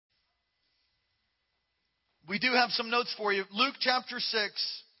We do have some notes for you. Luke chapter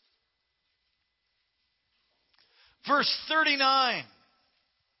 6, verse 39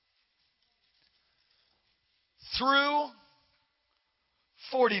 through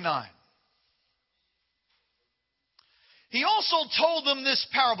 49. He also told them this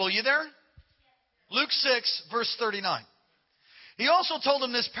parable. You there? Luke 6, verse 39. He also told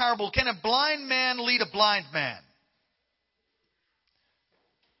them this parable. Can a blind man lead a blind man?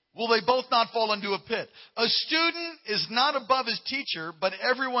 Will they both not fall into a pit? A student is not above his teacher, but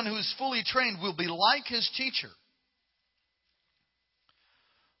everyone who is fully trained will be like his teacher.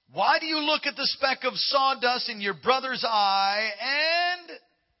 Why do you look at the speck of sawdust in your brother's eye and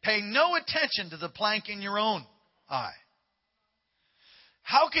pay no attention to the plank in your own eye?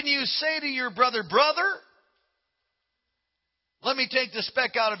 How can you say to your brother, brother, let me take the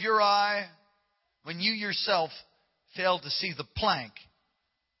speck out of your eye, when you yourself fail to see the plank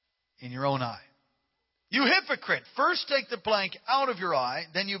in your own eye? You hypocrite! First take the plank out of your eye,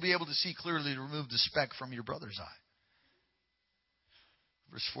 then you'll be able to see clearly to remove the speck from your brother's eye.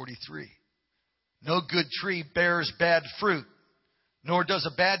 Verse 43. No good tree bears bad fruit, nor does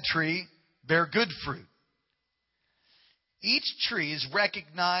a bad tree bear good fruit. Each tree is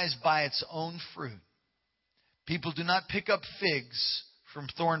recognized by its own fruit. People do not pick up figs from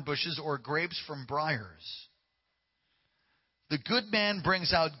thorn bushes or grapes from briars. The good man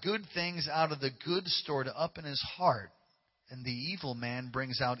brings out good things out of the good stored up in his heart, and the evil man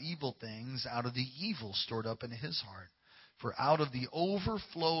brings out evil things out of the evil stored up in his heart. For out of the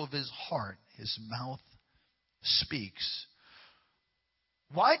overflow of his heart, his mouth speaks.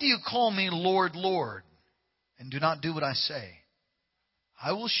 Why do you call me Lord, Lord, and do not do what I say?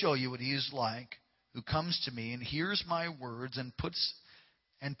 I will show you what he is like who comes to me and hears my words and puts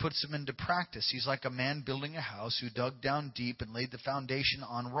them into practice. He's like a man building a house who dug down deep and laid the foundation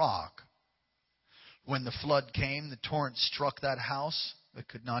on rock. When the flood came, the torrent struck that house, but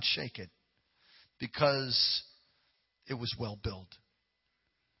could not shake it, because it was well built.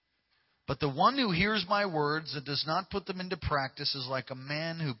 But the one who hears my words and does not put them into practice is like a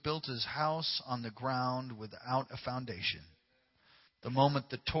man who built his house on the ground without a foundation. The moment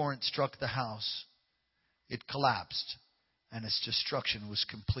the torrent struck the house, it collapsed, and its destruction was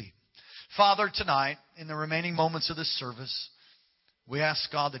complete. Father, tonight, in the remaining moments of this service, we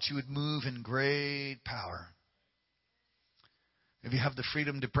ask, God, that you would move in great power. If you have the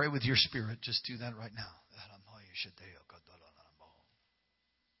freedom to pray with your spirit, just do that right now.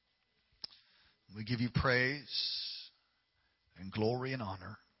 We give you praise and glory and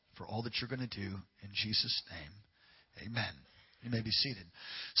honor for all that you're going to do in Jesus' name. Amen. You may be seated.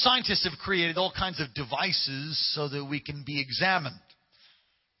 Scientists have created all kinds of devices so that we can be examined.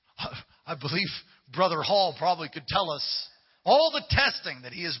 I believe Brother Hall probably could tell us all the testing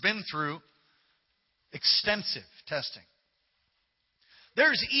that he has been through. Extensive testing.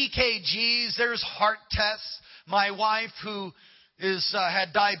 There's EKGs, there's heart tests. My wife, who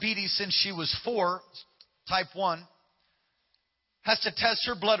had diabetes since she was 4, type 1, has to test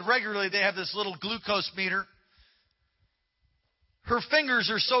her blood regularly. They have this little glucose meter. Her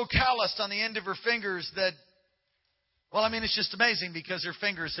fingers are so calloused on the end of her fingers that, well, I mean, it's just amazing, because her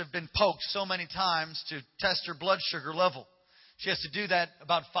fingers have been poked so many times to test her blood sugar level. She has to do that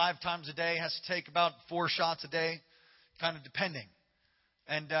about 5 times a day, has to take about 4 shots a day, kind of depending.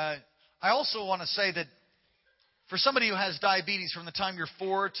 And I also want to say that for somebody who has diabetes from the time you're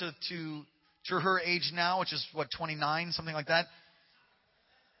 4 to her age now, which is, 29, something like that,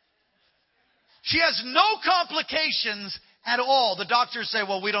 she has no complications at all. The doctors say,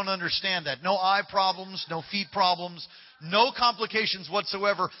 well, we don't understand that. No eye problems, no feet problems, no complications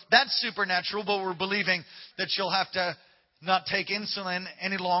whatsoever. That's supernatural, but we're believing that she'll have to not take insulin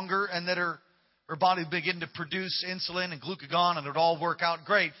any longer, and that her body will begin to produce insulin and glucagon, and it'll all work out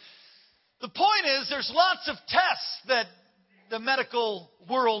great. The point is, there's lots of tests that the medical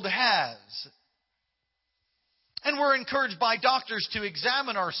world has. And we're encouraged by doctors to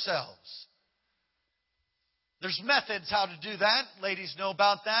examine ourselves. There's methods how to do that. Ladies know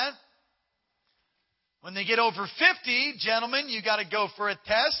about that. When they get over 50, gentlemen, you got to go for a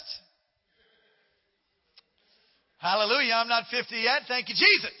test. Hallelujah, I'm not 50 yet. Thank you,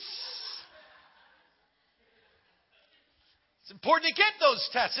 Jesus. It's important to get those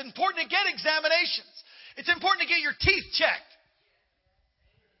tests. It's important to get examinations. It's important to get your teeth checked.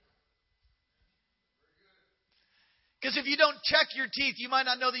 Because if you don't check your teeth, you might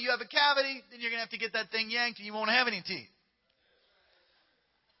not know that you have a cavity. Then you're going to have to get that thing yanked and you won't have any teeth.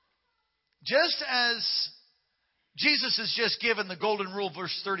 Just as Jesus has just given the golden rule,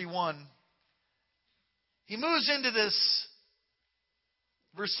 verse 31, he moves into this,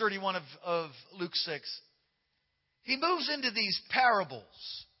 verse 31 of Luke 6. he moves into these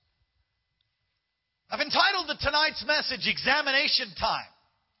parables. I've entitled tonight's message, Examination Time.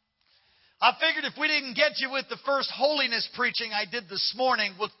 I figured if we didn't get you with the first holiness preaching I did this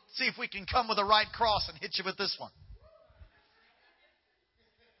morning, we'll see if we can come with a right cross and hit you with this one.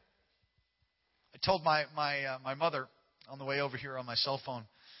 I told my mother on the way over here on my cell phone,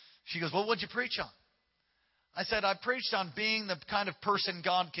 she goes, well, what'd you preach on? I said, I preached on being the kind of person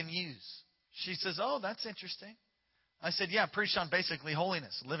God can use. She says, oh, that's interesting. I said, yeah, I preached on basically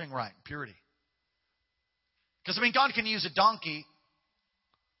holiness, living right, purity. Because, God can use a donkey.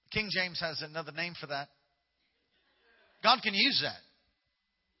 King James has another name for that. God can use that.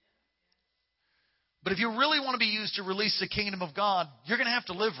 But if you really want to be used to release the kingdom of God, you're going to have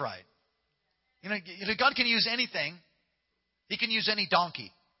to live right. God can use anything. He can use any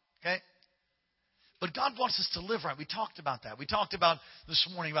donkey. Okay? But God wants us to live right. We talked about that. We talked about this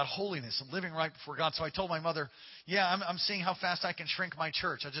morning about holiness and living right before God. So I told my mother, yeah, I'm seeing how fast I can shrink my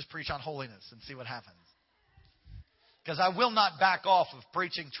church. I'll just preach on holiness and see what happens. Because I will not back off of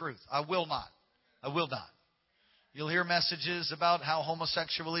preaching truth. I will not. I will not. You'll hear messages about how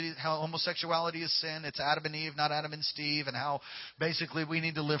homosexuality is sin. It's Adam and Eve, not Adam and Steve, and how basically we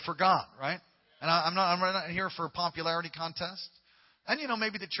need to live for God, right? And I'm not here for a popularity contest. And,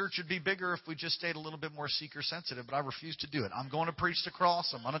 maybe the church would be bigger if we just stayed a little bit more seeker sensitive, but I refuse to do it. I'm going to preach the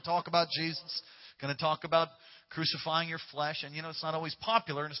cross. I'm going to talk about Jesus. I'm going to talk about crucifying your flesh. And, it's not always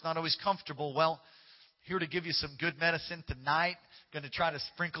popular and it's not always comfortable. Well, here to give you some good medicine tonight. Going to try to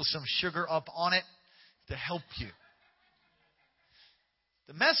sprinkle some sugar up on it to help you.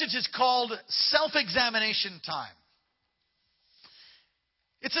 The message is called Self-Examination Time.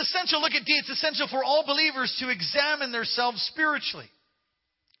 It's essential, look at D, it's essential for all believers to examine themselves spiritually,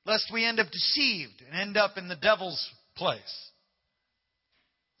 lest we end up deceived and end up in the devil's place,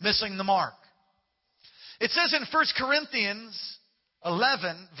 missing the mark. It says in 1 Corinthians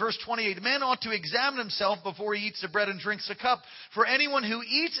 11, verse 28, a man ought to examine himself before he eats the bread and drinks the cup. For anyone who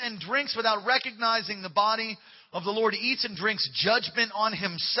eats and drinks without recognizing the body of the Lord eats and drinks judgment on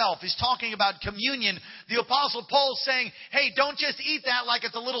himself. He's talking about communion. The Apostle Paul is saying, hey, don't just eat that like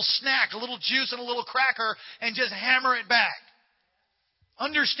it's a little snack, a little juice and a little cracker, and just hammer it back.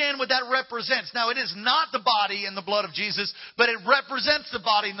 Understand what that represents. Now, it is not the body and the blood of Jesus, but it represents the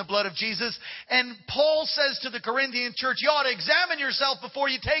body and the blood of Jesus. And Paul says to the Corinthian church, you ought to examine yourself before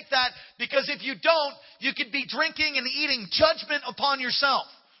you take that, because if you don't, you could be drinking and eating judgment upon yourself.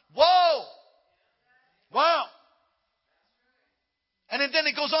 Whoa! Wow! And then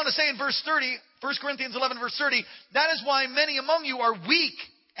it goes on to say in verse 30, 1 Corinthians 11, verse 30, that is why many among you are weak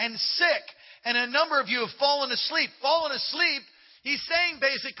and sick, and a number of you have fallen asleep. Fallen asleep, he's saying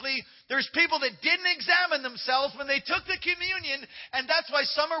basically, there's people that didn't examine themselves when they took the communion, and that's why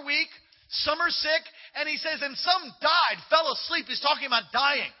some are weak, some are sick, and he says, and some died, fell asleep. He's talking about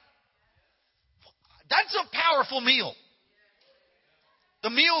dying. That's a powerful meal.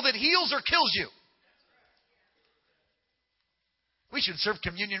 The meal that heals or kills you. We should serve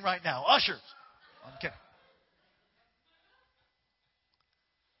communion right now. Ushers. I'm kidding.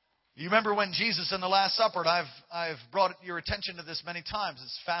 You remember when Jesus in the Last Supper, and I've brought your attention to this many times.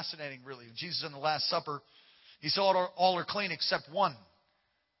 It's fascinating, really. Jesus in the Last Supper, he saw all are clean except one.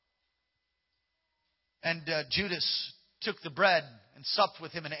 And Judas took the bread and supped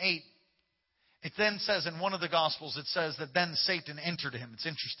with him and ate. It then says in one of the Gospels, it says that then Satan entered him. It's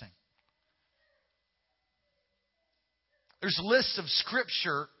interesting. There's lists of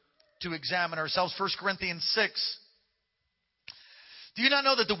Scripture to examine ourselves. 1 Corinthians 6. Do you not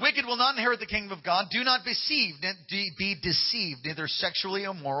know that the wicked will not inherit the kingdom of God? Do not be deceived. Neither sexually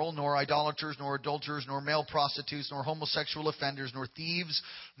immoral, nor idolaters, nor adulterers, nor male prostitutes, nor homosexual offenders, nor thieves,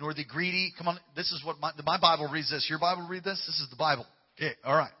 nor the greedy. Come on, this is what my Bible reads this. Your Bible read this? This is the Bible. Okay,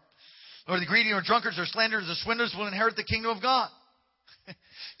 all right. Nor the greedy, nor drunkards, nor slanderers, or swindlers will inherit the kingdom of God.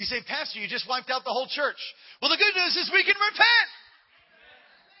 You say, Pastor, you just wiped out the whole church. Well, the good news is we can repent.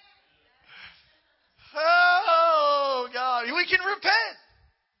 Oh, God. We can repent.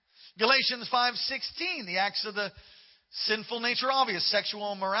 Galatians 5:16, the acts of the sinful nature obvious.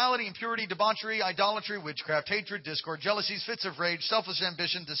 Sexual immorality, impurity, debauchery, idolatry, witchcraft, hatred, discord, jealousies, fits of rage, selfish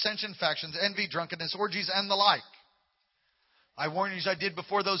ambition, dissension, factions, envy, drunkenness, orgies, and the like. I warn you as I did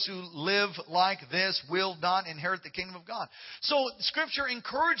before, those who live like this will not inherit the kingdom of God. So Scripture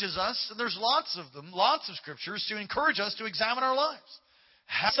encourages us, and there's lots of them, lots of Scriptures to encourage us to examine our lives.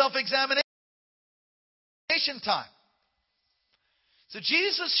 Have self-examination time. So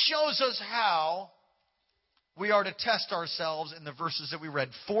Jesus shows us how we are to test ourselves in the verses that we read.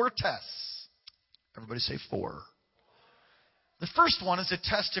 4 tests. Everybody say 4. The first one is a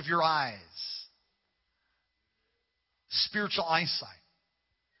test of your eyes. spiritual eyesight.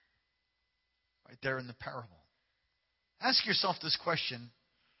 Right there in the parable. Ask yourself this question.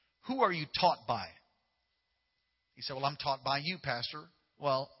 Who are you taught by? You say, well, I'm taught by you, Pastor.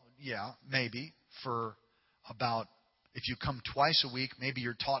 Well, yeah, maybe. For about, if you come twice a week, maybe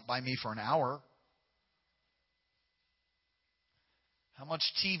you're taught by me for an hour. How much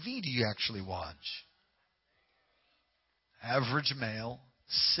TV do you actually watch? Average male,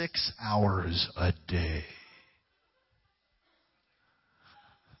 6 hours a day.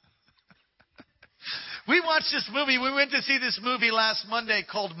 We watched this movie. We went to see this movie last Monday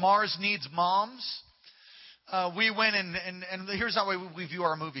called Mars Needs Moms. We went and here's how we view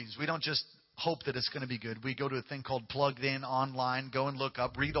our movies. We don't just hope that it's going to be good. We go to a thing called Plugged In online, go and look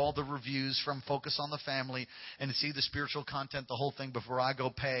up, read all the reviews from Focus on the Family, and see the spiritual content, the whole thing, before I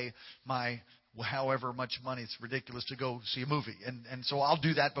go pay my however much money. It's ridiculous to go see a movie. And so I'll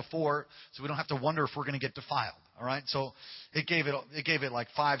do that before, so we don't have to wonder if we're going to get defiled. All right? So it gave it like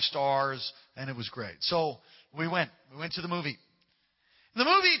 5 stars, and it was great. So we went to the movie. The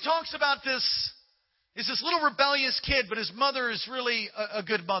movie talks about this little rebellious kid, but his mother is really a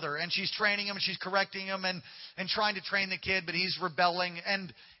good mother, and she's training him, and she's correcting him, and trying to train the kid, but he's rebelling.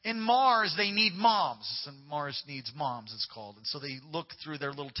 And in Mars, they need moms. And Mars Needs Moms, it's called. And so they look through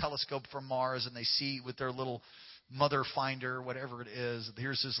their little telescope from Mars, and they see with their little mother finder, whatever it is,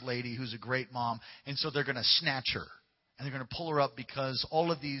 here's this lady who's a great mom. And so they're going to snatch her, and they're going to pull her up, because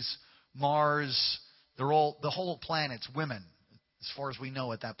all of these Mars, the whole planet's women, as far as we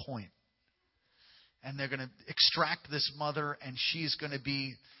know at that point. And they're going to extract this mother, and she's going to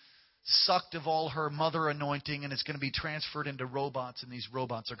be sucked of all her mother anointing, and it's going to be transferred into robots, and these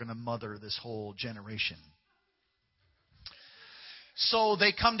robots are going to mother this whole generation. So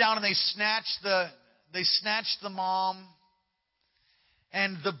they come down and they snatch the mom,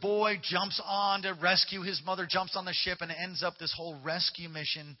 and the boy jumps on to rescue his mother, jumps on the ship, and ends up this whole rescue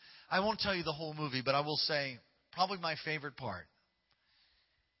mission. I won't tell you the whole movie, but I will say probably my favorite part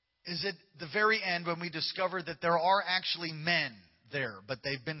is at the very end when we discover that there are actually men there, but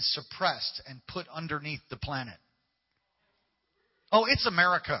they've been suppressed and put underneath the planet. Oh, it's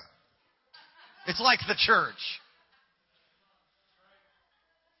America. It's like the church.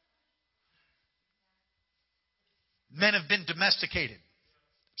 Men have been domesticated.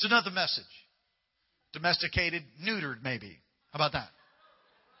 It's another message. Domesticated, neutered maybe. How about that?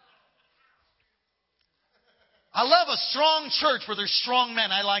 I love a strong church where there's strong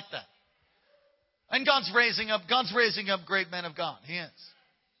men. I like that. And God's raising up great men of God. He is.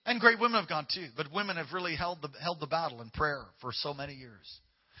 And great women of God too. But women have really held the battle in prayer for so many years.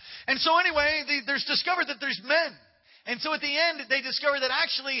 And so anyway, there's discovered that there's men. And so at the end, they discover that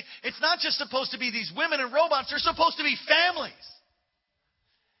actually it's not just supposed to be these women and robots. They're supposed to be families.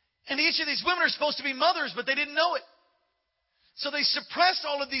 And each of these women are supposed to be mothers, but they didn't know it. So they suppressed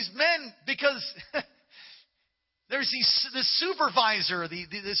all of these men because there's this supervisor,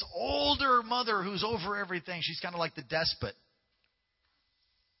 this older mother who's over everything. She's kind of like the despot.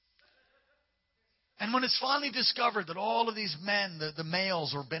 And when it's finally discovered that all of these men, the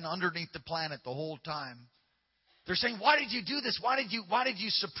males, have been underneath the planet the whole time, they're saying, why did you do this? Why did you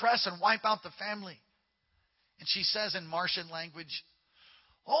suppress and wipe out the family? And she says in Martian language,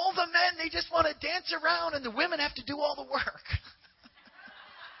 all the men, they just want to dance around, and the women have to do all the work.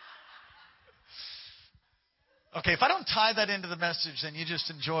 Okay, if I don't tie that into the message, then you just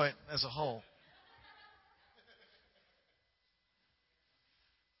enjoy it as a whole.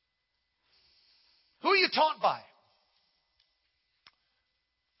 Who are you taught by?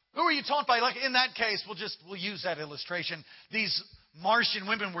 Who are you taught by? Like in that case, we'll use that illustration. These Martian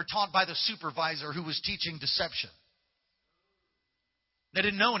women were taught by the supervisor who was teaching deception. They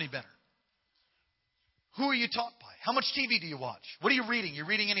didn't know any better. Who are you taught by? How much TV do you watch? What are you reading? You're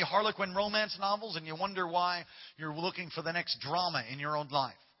reading any Harlequin romance novels and you wonder why you're looking for the next drama in your own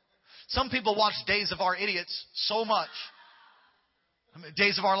life. Some people watch Days of Our Idiots so much.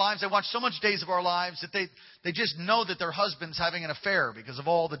 Days of Our Lives, they watch so much Days of Our Lives that they just know that their husband's having an affair because of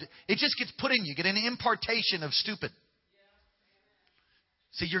all the... It just gets put in you. You get an impartation of stupid.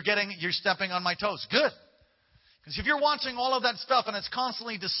 See, you're stepping on my toes. Good. Because if you're watching all of that stuff and it's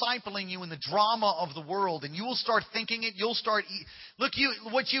constantly discipling you in the drama of the world, and you will start thinking it, you'll start... what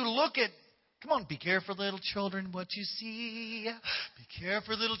you look at... Come on, be careful, little children, what you see. Be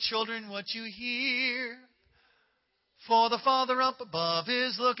careful, little children, what you hear. For the Father up above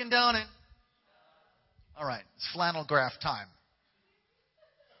is looking down and... All right, it's flannel graph time.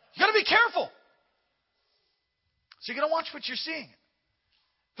 You got to be careful. So you're going to watch what you're seeing.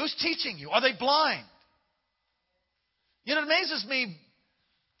 Who's teaching you? Are they blind? You know, it amazes me.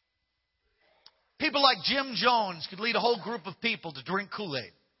 People like Jim Jones could lead a whole group of people to drink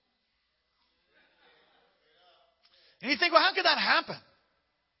Kool-Aid. And you think, well, how could that happen?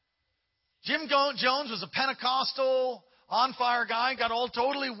 Jim Jones was a Pentecostal, on-fire guy, got all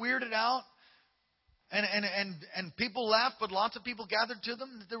totally weirded out. And people laughed, but lots of people gathered to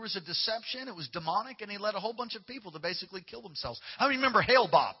them. There was a deception. It was demonic, and he led a whole bunch of people to basically kill themselves. How many remember Hale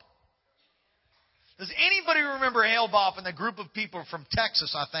Bopp? Does anybody remember Hale Bopp and the group of people from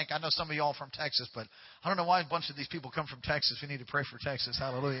Texas, I think? I know some of you all from Texas, but I don't know why a bunch of these people come from Texas. We need to pray for Texas.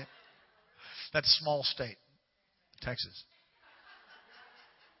 Hallelujah. That's a small state, Texas.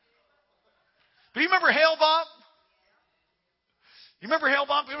 But you remember Hale Bopp? You remember Hale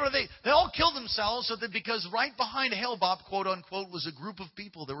Bopp? They all killed themselves so that because right behind Hale Bopp, quote unquote, was a group of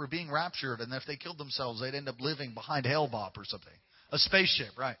people that were being raptured. And if they killed themselves, they'd end up living behind Hale Bopp or something. A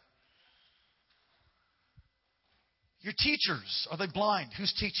spaceship, right? Your teachers, are they blind?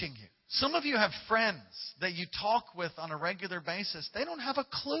 Who's teaching you? Some of you have friends that you talk with on a regular basis. They don't have a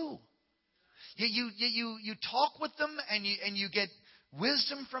clue. You talk with them and you get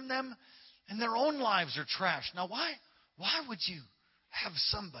wisdom from them, and their own lives are trashed. Now, why would you have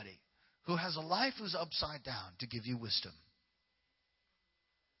somebody who has a life who's upside down to give you wisdom?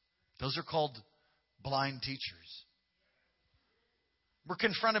 Those are called blind teachers. We're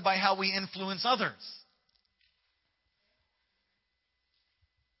confronted by how we influence others.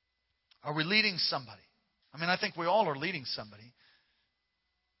 Are we leading somebody? I mean, I think we all are leading somebody.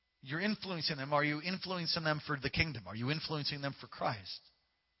 You're influencing them. Are you influencing them for the kingdom? Are you influencing them for Christ?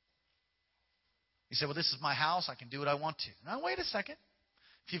 You say, well, this is my house. I can do what I want to. Now, wait a second.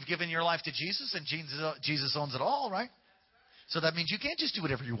 If you've given your life to Jesus, and Jesus owns it all, right? So that means you can't just do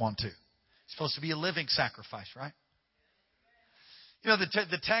whatever you want to. It's supposed to be a living sacrifice, right? You know,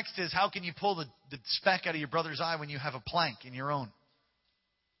 the text is, how can you pull the speck out of your brother's eye when you have a plank in your own?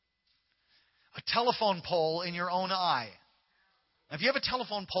 A telephone pole in your own eye. Now, if you have a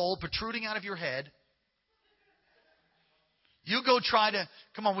telephone pole protruding out of your head, you go try to,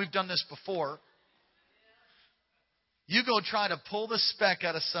 come on, we've done this before. You go try to pull the speck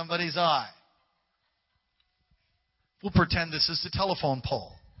out of somebody's eye. We'll pretend this is the telephone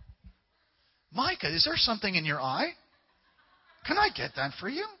pole. Micah, is there something in your eye? Can I get that for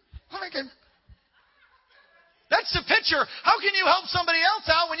you? That's the picture. How can you help somebody else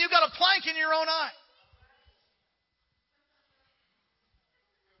out when you've got a plank in your own eye?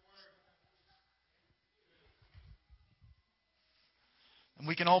 And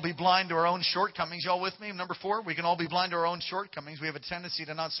we can all be blind to our own shortcomings. Y'all with me? Number 4, we can all be blind to our own shortcomings. We have a tendency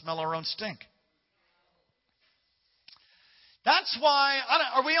to not smell our own stink. That's why,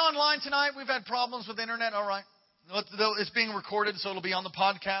 are we online tonight? We've had problems with the internet. All right. It's being recorded, so it'll be on the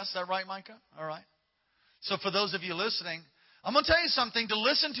podcast. Is that right, Micah? All right. So for those of you listening, I'm going to tell you something. To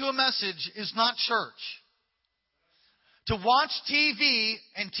listen to a message is not church. To watch TV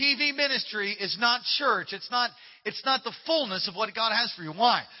and TV ministry is not church. It's not the fullness of what God has for you.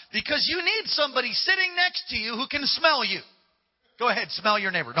 Why? Because you need somebody sitting next to you who can smell you. Go ahead, smell your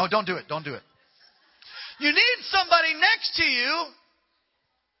neighbor. No, don't do it. Don't do it. You need somebody next to you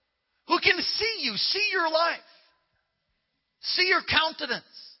who can see you, see your life, see your countenance.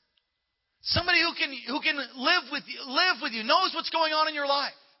 Somebody who can live with you, knows what's going on in your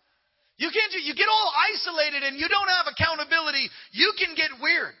life. You get all isolated and you don't have accountability. You can get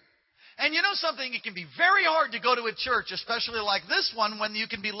weird. And you know something? It can be very hard to go to a church, especially like this one, when you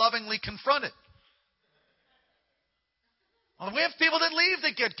can be lovingly confronted. Well, we have people that leave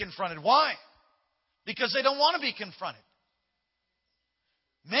that get confronted. Why? Because they don't want to be confronted.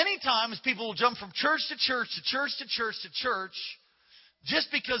 Many times people will jump from church to church to church to church to church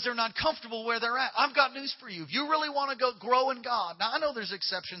just because they're not comfortable where they're at. I've got news for you. If you really want to grow in God. Now, I know there's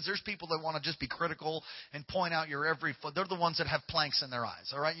exceptions. There's people that want to just be critical and point out your every foot. They're the ones that have planks in their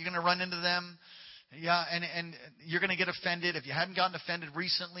eyes. All right? You're going to run into them. Yeah, and you're going to get offended. If you hadn't gotten offended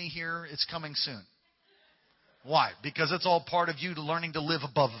recently here, it's coming soon. Why? Because it's all part of you learning to live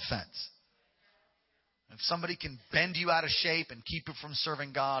above offense. If somebody can bend you out of shape and keep you from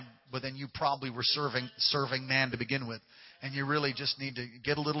serving God, well, then you probably were serving man to begin with. And you really just need to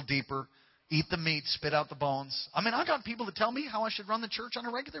get a little deeper, eat the meat, spit out the bones. I mean, I got people that tell me how I should run the church on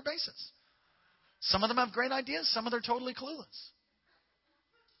a regular basis. Some of them have great ideas. Some of them are totally clueless.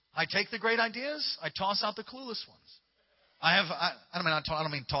 I take the great ideas. I toss out the clueless ones. I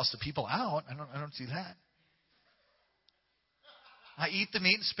don't mean toss the people out. I don't see that. I eat the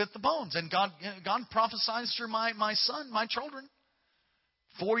meat and spit the bones. And God prophesies through my son, my children.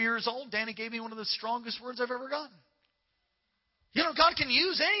 4 years old, Danny gave me one of the strongest words I've ever gotten. You know, God can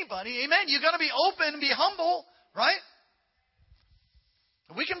use anybody. Amen. You've got to be open and be humble, right?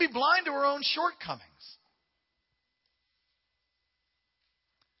 We can be blind to our own shortcomings.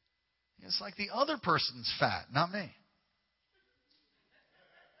 It's like the other person's fat, not me.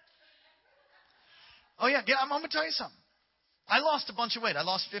 Oh, yeah, I'm going to tell you something. I lost a bunch of weight. I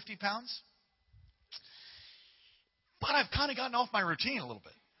lost 50 pounds. But I've kind of gotten off my routine a little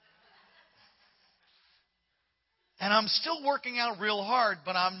bit. And I'm still working out real hard,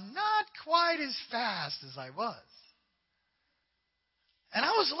 but I'm not quite as fast as I was. And I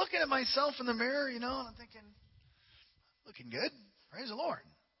was looking at myself in the mirror, and I'm thinking, looking good. Praise the Lord.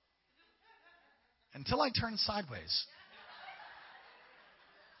 Until I turned sideways.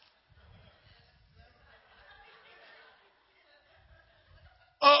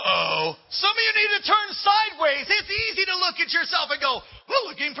 Uh-oh. Some of you need to turn sideways. It's easy to look at yourself and go, well,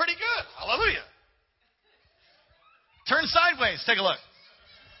 looking pretty good. Hallelujah. Turn sideways. Take a look.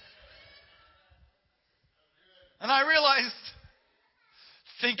 And I realized,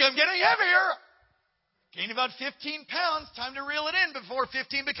 think I'm getting heavier. Gained about 15 pounds. Time to reel it in before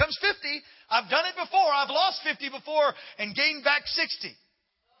 15 becomes 50. I've done it before. I've lost 50 before and gained back 60.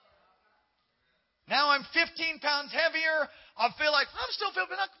 Now I'm 15 pounds heavier. I feel like I'm still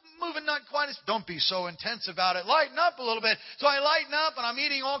moving not quite as... Don't be so intense about it. Lighten up a little bit. So I lighten up and I'm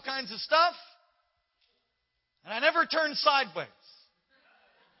eating all kinds of stuff. And I never turn sideways.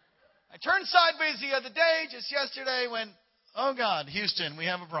 I turned sideways the other day, just yesterday, when, oh God, Houston, we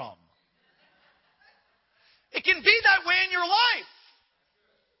have a problem. It can be that way in your life.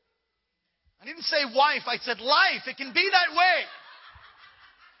 I didn't say wife, I said life. It can be that way.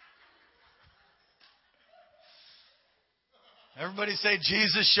 Everybody say,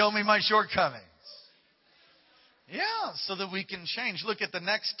 Jesus, show me my shortcomings. Yeah, so that we can change. Look at the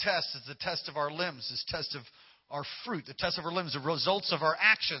next test. It's the test of our limbs. This test of our fruit. The test of our limbs, the results of our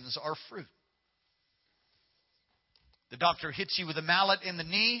actions, are fruit. The doctor hits you with a mallet in the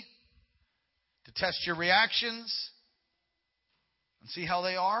knee to test your reactions and see how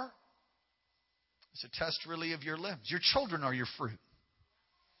they are. It's a test really of your limbs. Your children are your fruit.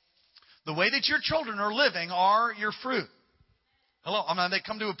 The way that your children are living are your fruit. Hello, they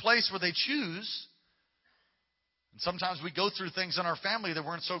come to a place where they choose. And sometimes we go through things in our family that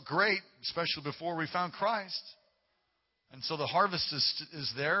weren't so great, especially before we found Christ. And so the harvest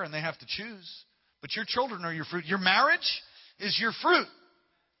is there and they have to choose. But your children are your fruit. Your marriage is your fruit.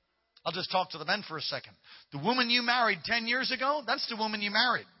 I'll just talk to the men for a second. The woman you married 10 years ago, that's the woman you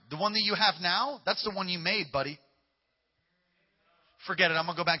married. The one that you have now, that's the one you made, buddy. Forget it. I'm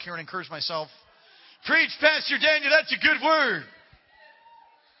going to go back here and encourage myself. Preach, Pastor Daniel. That's a good word.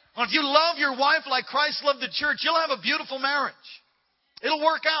 Well, if you love your wife like Christ loved the church, you'll have a beautiful marriage. It'll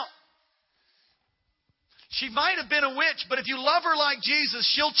work out. She might have been a witch, but if you love her like Jesus,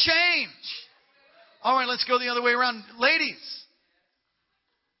 she'll change. All right, let's go the other way around. Ladies,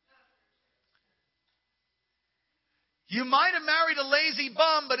 you might have married a lazy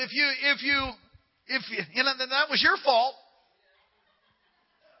bum, but if you then that was your fault.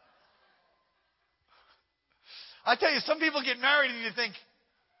 I tell you, some people get married and you think,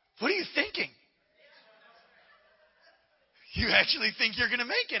 what are you thinking? You actually think you're going to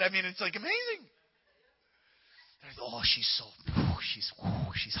make it. I mean, it's like amazing. Oh, she's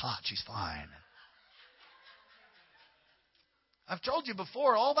hot. She's fine. I've told you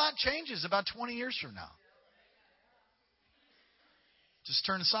before, all that changes about 20 years from now. Just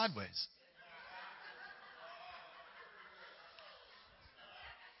turn sideways.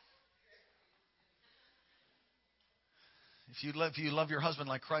 If you love your husband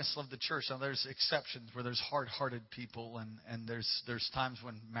like Christ loved the church, now there's exceptions where there's hard-hearted people and there's times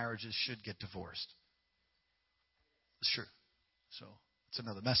when marriages should get divorced. It's true. So it's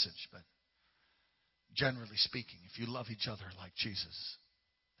another message, but generally speaking, if you love each other like Jesus,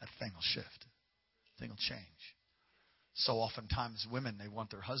 that thing will shift. Thing will change. So oftentimes women, they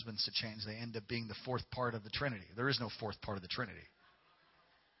want their husbands to change. They end up being the fourth part of the Trinity. There is no fourth part of the Trinity.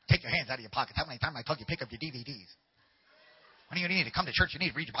 Take your hands out of your pockets. How many times I told you pick up your DVDs? When you need to come to church, you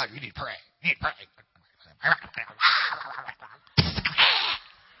need to read your Bible. You need to pray. You need to pray.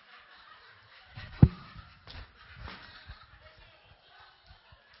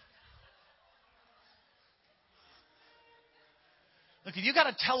 Look, you got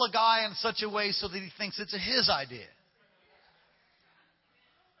to tell a guy in such a way so that he thinks it's his idea.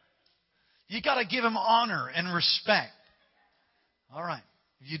 You got to give him honor and respect. All right.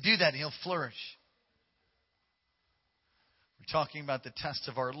 If you do that, he'll flourish. We're talking about the test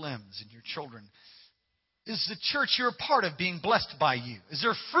of our limbs and your children. Is the church you're a part of being blessed by you? Is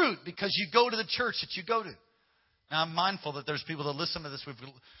there fruit because you go to the church that you go to? Now, I'm mindful that there's people that listen to this. We've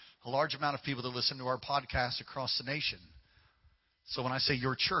a large amount of people that listen to our podcast across the nation. So when I say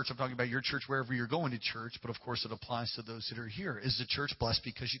your church, I'm talking about your church wherever you're going to church, but of course it applies to those that are here. Is the church blessed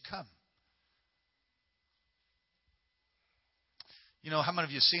because you come? You know, how many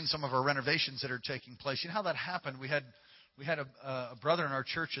of you have seen some of our renovations that are taking place? You know how that happened? We had a brother in our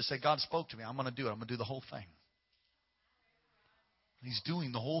church that said, God spoke to me. I'm going to do it. I'm going to do the whole thing. He's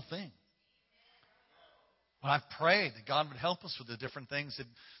doing the whole thing. Well, I've prayed that God would help us with the different things that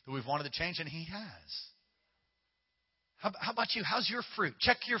we've wanted to change, and He has. How about you? How's your fruit?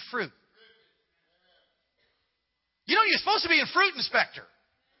 Check your fruit. You know, you're supposed to be a fruit inspector.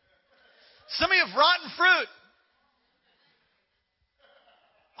 Some of you have rotten fruit.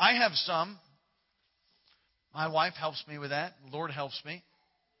 I have some. My wife helps me with that. The Lord helps me.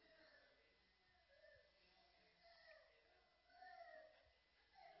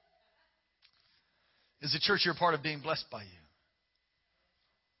 Is the church you're a part of being blessed by you?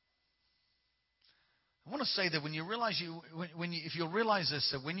 I want to say that when you realize if you'll realize this,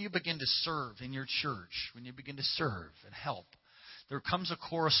 that when you begin to serve in your church, when you begin to serve and help, there comes a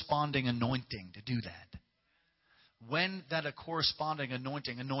corresponding anointing to do that. When a corresponding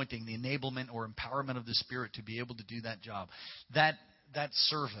anointing, the enablement or empowerment of the Spirit to be able to do that job, that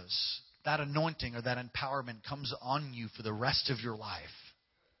service, that anointing or that empowerment comes on you for the rest of your life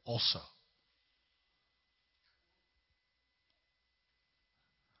also.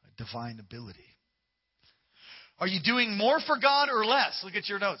 A divine ability. Are you doing more for God or less? Look at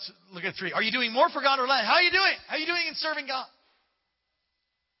your notes. Look at 3. Are you doing more for God or less? How are you doing? How are you doing in serving God?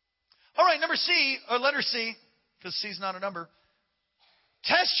 All right, number C, or letter C, because C is not a number.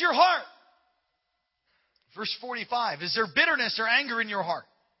 Test your heart. Verse 45. Is there bitterness or anger in your heart?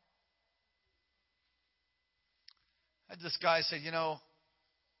 I had this guy say,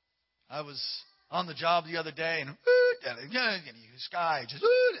 I was on the job the other day, and this guy just,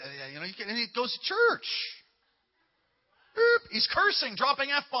 and he goes to church. He's cursing,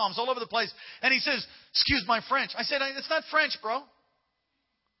 dropping F-bombs all over the place. And he says, excuse my French. I said, it's not French, bro.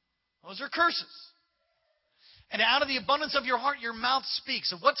 Those are curses. And out of the abundance of your heart, your mouth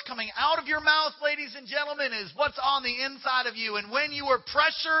speaks. And what's coming out of your mouth, ladies and gentlemen, is what's on the inside of you. And when you are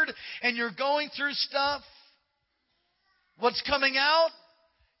pressured and you're going through stuff, what's coming out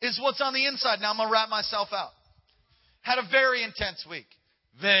is what's on the inside. Now I'm going to wrap myself out. Had a very intense week.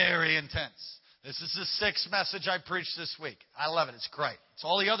 Very intense. This is the 6th message I preached this week. I love it. It's great. It's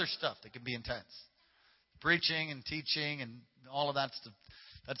all the other stuff that can be intense. Preaching and teaching and all of that's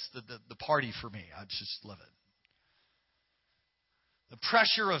the party for me. I just love it. The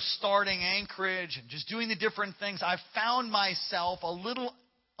pressure of starting Anchorage and just doing the different things, I found myself a little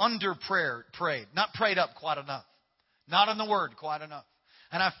prayed. Not prayed up quite enough. Not in the Word quite enough.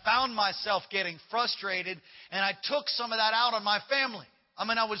 And I found myself getting frustrated, and I took some of that out on my family.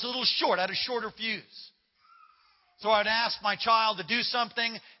 I was a little short. I had a shorter fuse. So I'd ask my child to do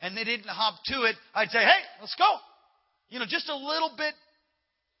something, and they didn't hop to it. I'd say, hey, let's go. Just a little bit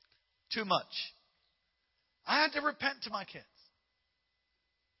too much. I had to repent to my kids.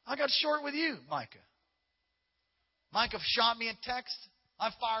 I got short with you, Micah. Micah shot me a text. I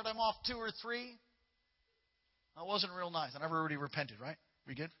fired him off 2 or 3. I wasn't real nice. I never already repented, right?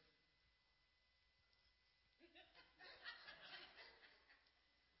 We good?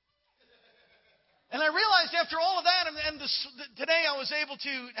 And I realized after all of that, today I was able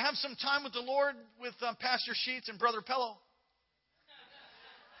to have some time with the Lord with Pastor Sheets and Brother Pello.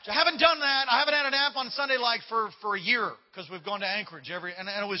 I haven't done that. I haven't had a nap on Sunday for a year because we've gone to Anchorage and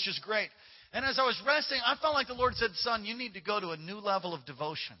it was just great. And as I was resting, I felt like the Lord said, son, you need to go to a new level of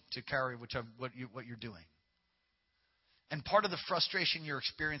devotion to carry what you're doing. And part of the frustration you're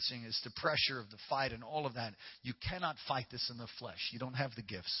experiencing is the pressure of the fight and all of that. You cannot fight this in the flesh. You don't have the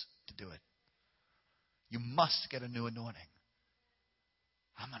gifts to do it. You must get a new anointing.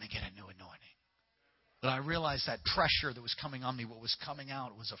 I'm going to get a new anointing. But I realized that pressure that was coming on me, what was coming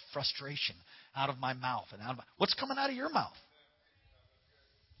out was a frustration out of my mouth. What's coming out of your mouth?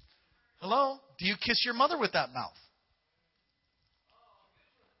 Hello? Do you kiss your mother with that mouth?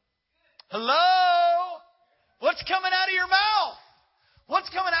 Hello? What's coming out of your mouth? What's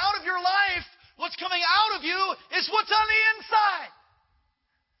coming out of your life? What's coming out of you is what's on the inside.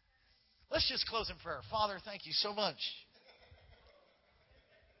 Let's just close in prayer. Father, thank you so much.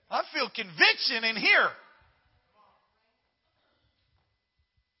 I feel conviction in here.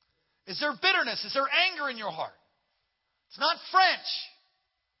 Is there bitterness? Is there anger in your heart? It's not French.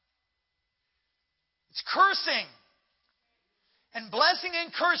 It's cursing. And blessing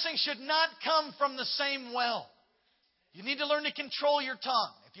and cursing should not come from the same well. You need to learn to control your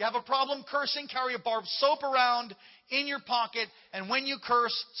tongue. If you have a problem cursing, carry a bar of soap around in your pocket. And when you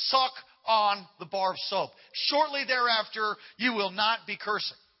curse, suck on the bar of soap. Shortly thereafter, you will not be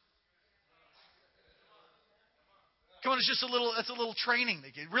cursing. Come on, it's a little training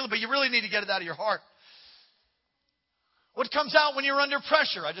that but you really need to get it out of your heart. What comes out when you're under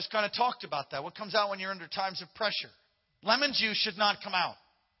pressure? I just kind of talked about that. What comes out when you're under times of pressure? Lemon juice should not come out.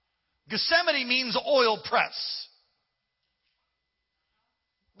 Gethsemane means oil press.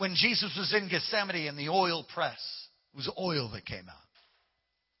 When Jesus was in Gethsemane in the oil press, it was oil that came out.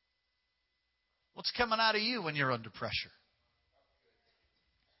 What's coming out of you when you're under pressure?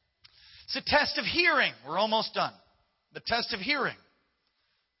 It's a test of hearing. We're almost done. The test of hearing.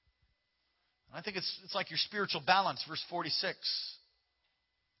 I think it's like your spiritual balance, verse 46.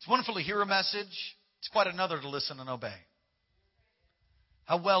 It's wonderful to hear a message. It's quite another to listen and obey.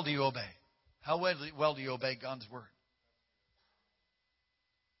 How well do you obey? How well do you obey God's word?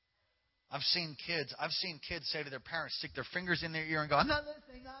 I've seen kids say to their parents, stick their fingers in their ear and go, I'm not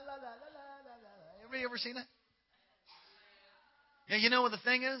listening. La, la, la, la, la, la. Everybody ever seen it? Yeah, you know what the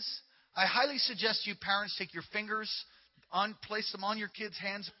thing is? I highly suggest you parents take your fingers, place them on your kids'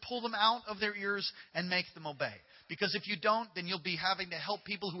 hands, pull them out of their ears, and make them obey. Because if you don't, then you'll be having to help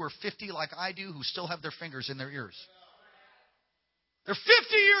people who are 50 like I do who still have their fingers in their ears. They're 50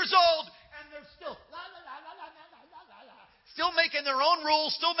 years old, and they're still still making their own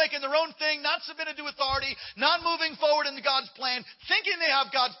rules, still making their own thing, not submitted to authority, not moving forward into God's plan, thinking they have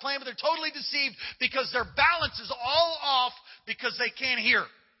God's plan, but they're totally deceived because their balance is all off because they can't hear.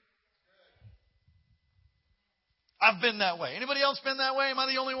 I've been that way. Anybody else been that way? Am I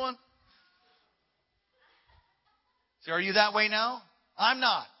the only one? So are you that way now? I'm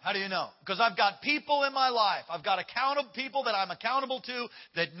not. How do you know? Because I've got people in my life. I've got people that I'm accountable to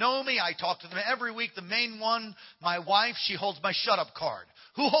that know me. I talk to them every week. The main one, my wife, she holds my shut-up card.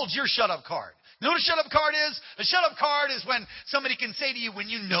 Who holds your shut-up card? You know what a shut-up card is? A shut-up card is when somebody can say to you, when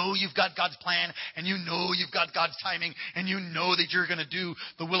you know you've got God's plan, and you know you've got God's timing, and you know that you're going to do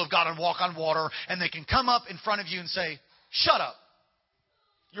the will of God and walk on water, and they can come up in front of you and say, shut up.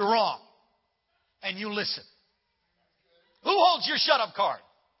 You're wrong. And you listen. Who holds your shut-up card?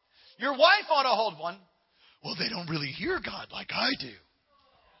 Your wife ought to hold one. Well, they don't really hear God like I do.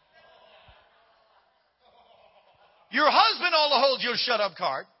 Your husband ought to hold your shut-up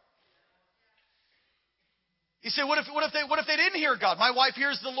card. You say, what if they didn't hear God? My wife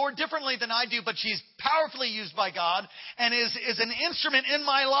hears the Lord differently than I do, but she's powerfully used by God and is an instrument in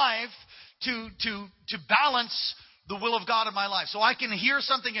my life to balance the will of God in my life. So I can hear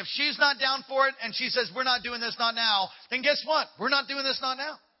something. If she's not down for it and she says, we're not doing this, not now, then guess what? We're not doing this, not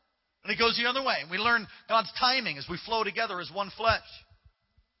now. And it goes the other way. And we learn God's timing as we flow together as one flesh.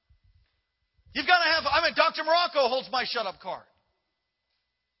 You've got to have, Dr. Morocco holds my shut-up card.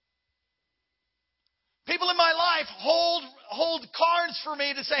 People in my life hold cards for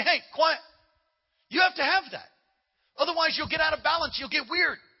me to say, hey, quiet. You have to have that. Otherwise, you'll get out of balance. You'll get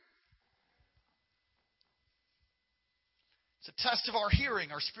weird. It's a test of our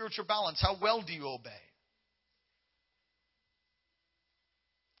hearing, our spiritual balance. How well do you obey?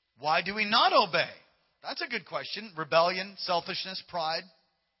 Why do we not obey? That's a good question. Rebellion, selfishness, pride.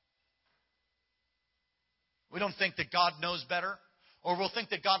 We don't think that God knows better, or we'll think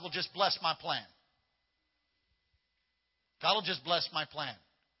that God will just bless my plan. God will just bless my plan.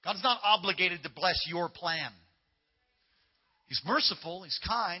 God's not obligated to bless your plan. He's merciful, He's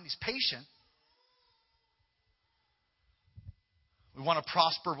kind, He's patient. We want to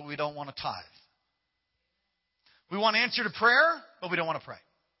prosper, but we don't want to tithe. We want answer to prayer, but we don't want to pray.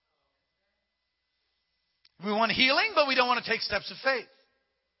 We want healing, but we don't want to take steps of faith.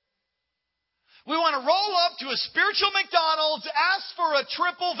 We want to roll up to a spiritual McDonald's, ask for a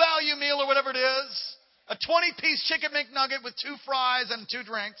triple value meal or whatever it is, a 20-piece chicken McNugget with 2 fries and 2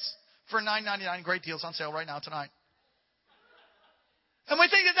 drinks for $9.99. Great deals on sale right now tonight. And we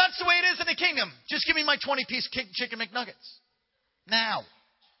think that that's the way it is in the kingdom. Just give me my 20-piece chicken McNuggets. Now.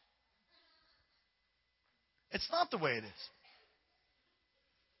 It's not the way it is.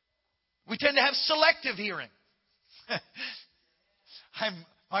 We tend to have selective hearing.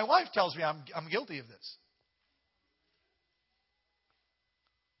 My wife tells me I'm guilty of this.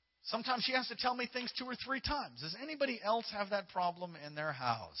 Sometimes she has to tell me things 2 or 3 times. Does anybody else have that problem in their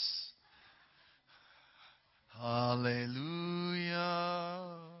house? Hallelujah.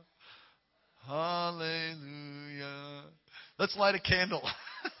 Hallelujah. Let's light a candle.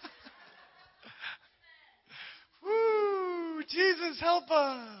 Woo! Jesus, help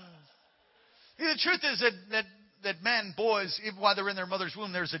us. See, the truth is that men, boys, even while they're in their mother's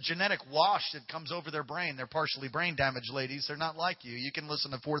womb, there's a genetic wash that comes over their brain. They're partially brain damaged, ladies. They're not like you. You can listen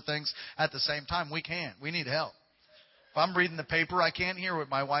to 4 things at the same time. We can't. We need help. If I'm reading the paper, I can't hear what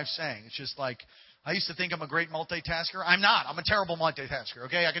my wife's saying. It's just like, I used to think I'm a great multitasker. I'm not. I'm a terrible multitasker,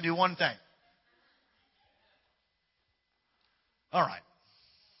 okay? I can do one thing. All right.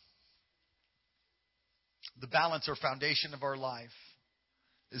 The balance or foundation of our life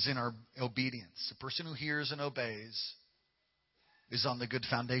is in our obedience. The person who hears and obeys is on the good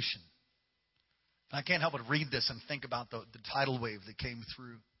foundation. I can't help but read this and think about the tidal wave that came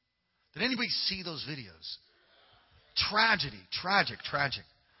through. Did anybody see those videos? Tragedy. Tragic.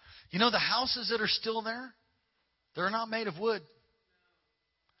 You know, the houses that are still there, they're not made of wood.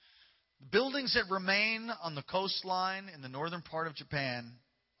 The buildings that remain on the coastline in the northern part of Japan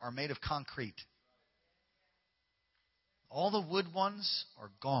are made of concrete. All the wood ones are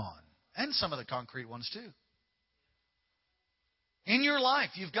gone. And some of the concrete ones too. In your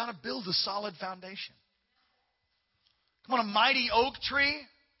life, you've got to build a solid foundation. Come on, a mighty oak tree.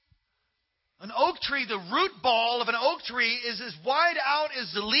 An oak tree, the root ball of an oak tree is as wide out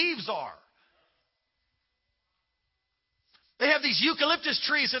as the leaves are. They have these eucalyptus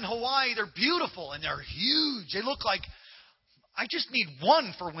trees in Hawaii. They're beautiful and they're huge. They look like, I just need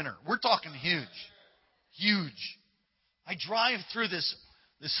one for winter. We're talking huge. Huge. I drive through this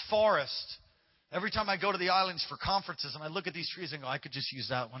forest every time I go to the islands for conferences, and I look at these trees and go, I could just use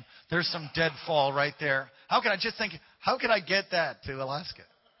that one. There's some deadfall right there. How can I get that to Alaska?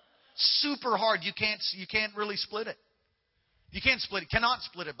 Super hard. You can't really split it. You can't split it. Cannot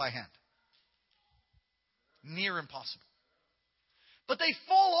split it by hand. Near impossible. But they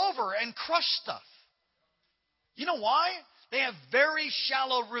fall over and crush stuff. You know why? They have very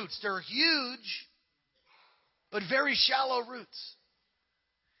shallow roots. They're huge, but very shallow roots.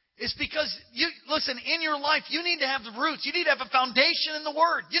 It's because, listen, in your life, you need to have the roots. You need to have a foundation in the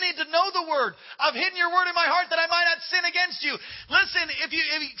Word. You need to know the Word. I've hidden your Word in my heart that I might not sin against you. Listen, if you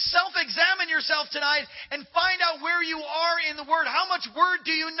self-examine yourself tonight and find out where you are in the Word, how much Word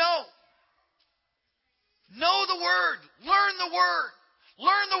do you know? Know the Word. Learn the Word.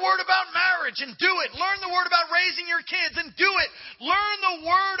 Learn the Word about marriage and do it. Learn the Word about raising your kids and do it. Learn the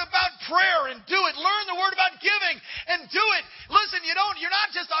Word about prayer and do it. Learn the Word about giving and do it. Listen, you're not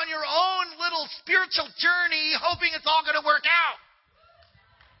just on your own little spiritual journey hoping it's all going to work out.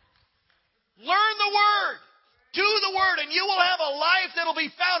 Learn the Word. Do the Word and you will have a life that will be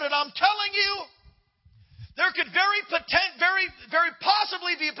founded. I'm telling you, there could very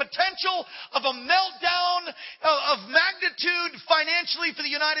possibly be a potential of a meltdown of magnitude financially for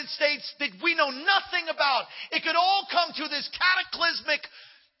the United States that we know nothing about. It could all come to this cataclysmic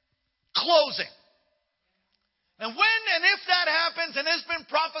closing. And when and if that happens, and it's been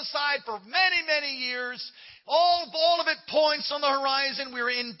prophesied for many, many years, all of it points on the horizon.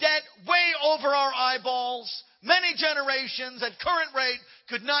 We're in debt way over our eyeballs. Many generations at current rate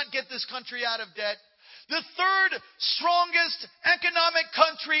could not get this country out of debt. The third strongest economic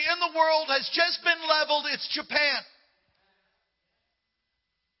country in the world has just been leveled. It's Japan.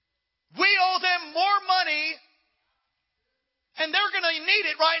 We owe them more money, and they're going to need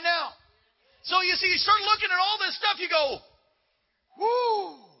it right now. So you see, you start looking at all this stuff, you go,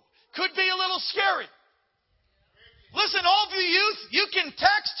 whoo, could be a little scary. Listen, all of you youth, you can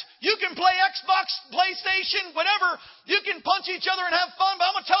text, you can play Xbox, PlayStation, whatever. You can punch each other and have fun.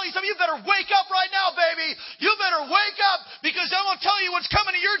 But I'm going to tell you something. You better wake up right now, baby. You better wake up because I'm going to tell you what's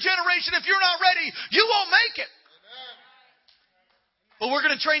coming to your generation. If you're not ready, you won't make it. But we're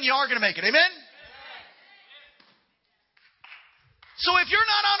going to train you are going to make it. Amen? So if you're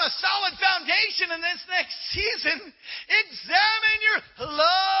not on a solid foundation in this next season, examine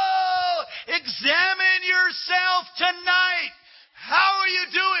yourself tonight. How are you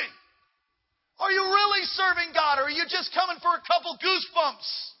doing? Are you really serving God? Or are you just coming for a couple goosebumps,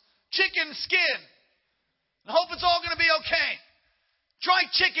 chicken skin, and hope it's all going to be okay? Try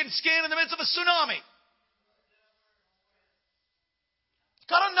chicken skin in the midst of a tsunami.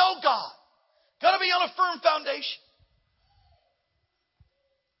 Got to know God. Got to be on a firm foundation.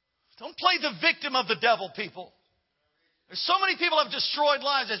 Don't play the victim of the devil, people. There's so many people have destroyed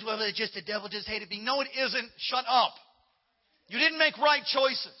lives as well. It's just the devil just hated me. No, it isn't. Shut up. You didn't make right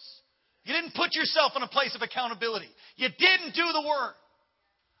choices. You didn't put yourself in a place of accountability. You didn't do the work.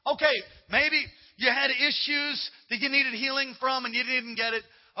 Okay, maybe you had issues that you needed healing from and you didn't get it.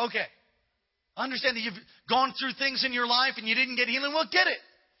 Okay. I understand that you've gone through things in your life and you didn't get healing. Well, get it.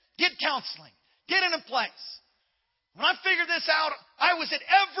 Get counseling. Get in a place. When I figured this out, I was at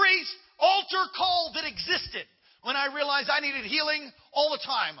every altar call that existed when I realized I needed healing all the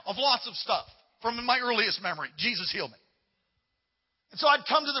time of lots of stuff from my earliest memory. Jesus healed me. And so I'd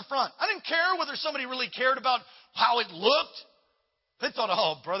come to the front. I didn't care whether somebody really cared about how it looked. They thought,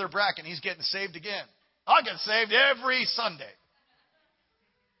 oh, Brother Bracken, he's getting saved again. I get saved every Sunday.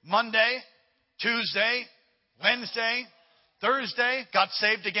 Monday, Tuesday, Wednesday, Thursday, got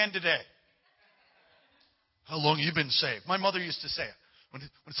saved again today. How long have you been saved? My mother used to say it when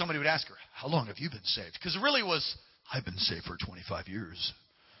somebody would ask her, how long have you been saved? Because it really was, I've been saved for 25 years.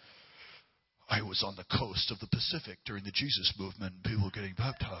 I was on the coast of the Pacific during the Jesus movement, people getting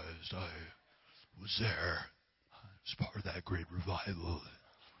baptized. I was there. I was part of that great revival.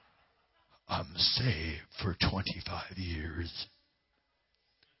 I'm saved for 25 years.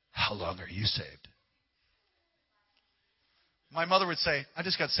 How long are you saved? My mother would say, I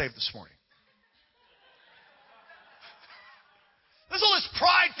just got saved this morning. There's all this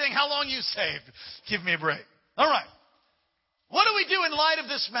pride thing. How long you saved? Give me a break. All right. What do we do in light of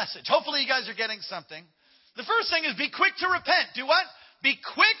this message? Hopefully you guys are getting something. The first thing is be quick to repent. Do what? Be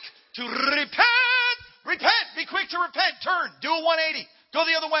quick to repent. Repent. Be quick to repent. Turn. Do a 180. Go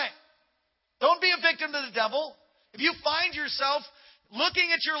the other way. Don't be a victim to the devil. If you find yourself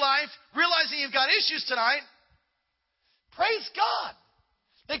looking at your life, realizing you've got issues tonight, praise God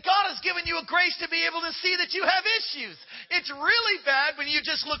that God has given you a grace to be able to see that you have issues. It's really bad when you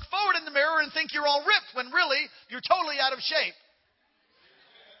just look forward in the mirror and think you're all ripped when really you're totally out of shape.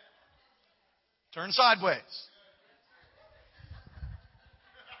 Turn sideways.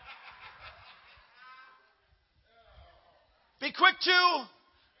 Be quick to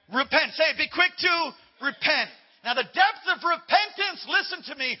repent. Say it. Be quick to repent. Now the depth of repentance, listen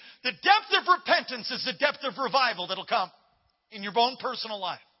to me, the depth of repentance is the depth of revival that'll come in your own personal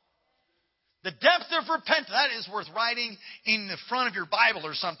life. The depth of repentance, that is worth writing in the front of your Bible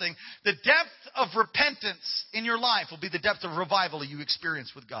or something. The depth of repentance in your life will be the depth of revival you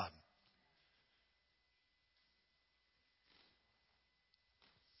experience with God.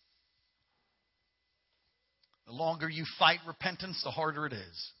 The longer you fight repentance, the harder it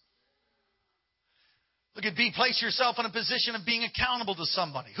is. Look at B. Place yourself in a position of being accountable to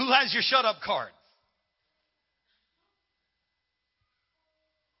somebody. Who has your shut up card?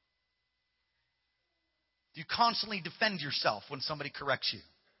 Do you constantly defend yourself when somebody corrects you?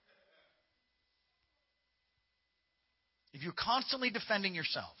 If you're constantly defending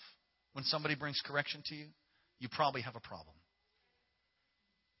yourself when somebody brings correction to you, you probably have a problem.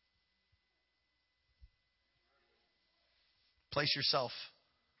 Place yourself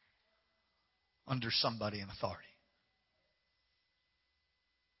under somebody in authority.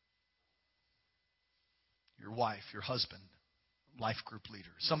 Your wife, your husband, life group leader,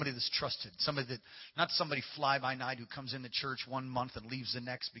 somebody that's trusted, somebody that, not somebody fly-by-night who comes into church one month and leaves the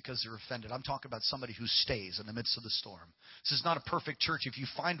next because they're offended. I'm talking about somebody who stays in the midst of the storm. This is not a perfect church. If you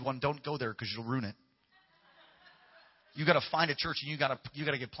find one, don't go there because you'll ruin it. You got to find a church and you got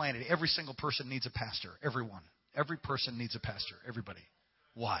to get planted. Every single person needs a pastor. Everyone. Every person needs a pastor. Everybody.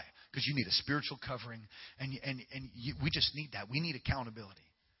 Why? Because you need a spiritual covering, and we just need that. We need accountability.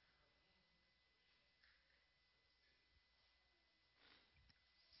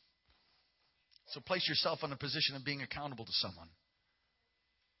 So place yourself in a position of being accountable to someone.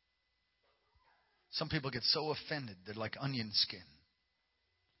 Some people get so offended, they're like onion skin.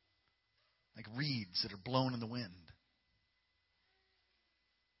 Like reeds that are blown in the wind.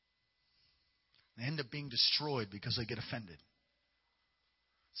 They end up being destroyed because they get offended.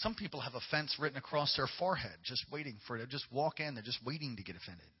 Some people have offense written across their forehead, just waiting for it. They just walk in, they're just waiting to get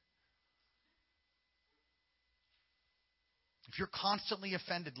offended. If you're constantly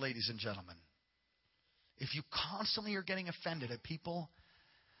offended, ladies and gentlemen, if you constantly are getting offended at people,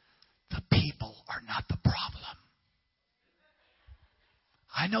 the people are not the problem.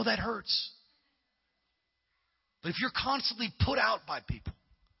 I know that hurts. But if you're constantly put out by people,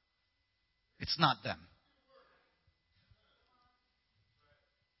 it's not them.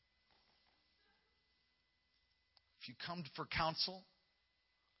 If you come for counsel,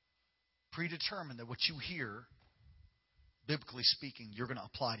 predetermine that what you hear, biblically speaking, you're going to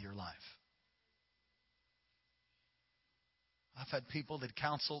apply to your life. I've had people that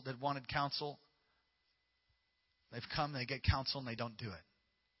wanted counsel. They've come, they get counsel, and they don't do it.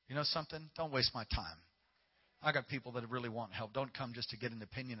 You know something? Don't waste my time. I got people that really want help. Don't come just to get an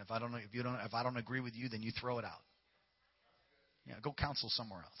opinion. If I don't agree with you, then you throw it out. Yeah, go counsel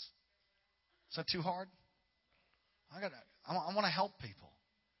somewhere else. Is that too hard? I want to help people.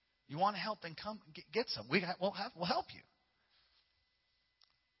 You want to help? Then come get some. We'll help you.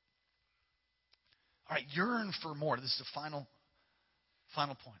 All right, yearn for more. This is the final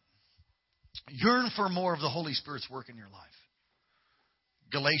point. Yearn for more of the Holy Spirit's work in your life.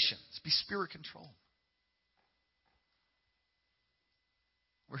 Galatians, be spirit controlled.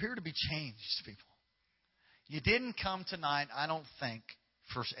 We're here to be changed, people. You didn't come tonight, I don't think,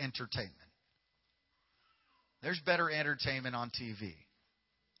 for entertainment. There's better entertainment on TV,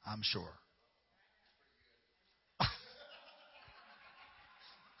 I'm sure.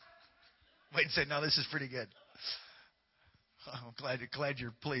 Wait and say, no, this is pretty good. I'm glad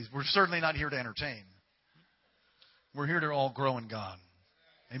you're pleased. We're certainly not here to entertain. We're here to all grow in God.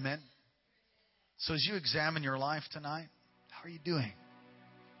 Amen? So as you examine your life tonight, how are you doing?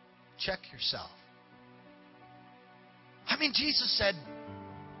 Check yourself. I mean, Jesus said,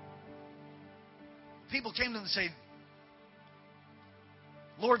 people came to him and say,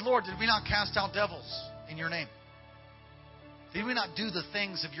 Lord, Lord, did we not cast out devils in your name? Did we not do the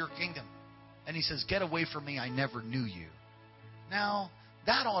things of your kingdom? And he says, get away from me, I never knew you. Now,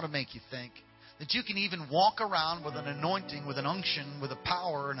 that ought to make you think that you can even walk around with an anointing, with an unction, with a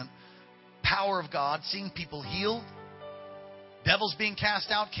power and a power of God, seeing people healed, devils being cast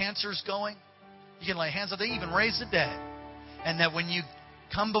out, cancers going. You can lay hands on them, they even raise the dead. And that when you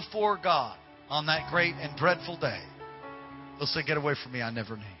come before God on that great and dreadful day, they'll say, get away from me, I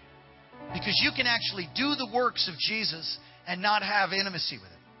never knew you. Because you can actually do the works of Jesus and not have intimacy with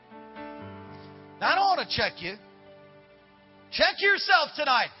Him. That ought to check you. Check yourself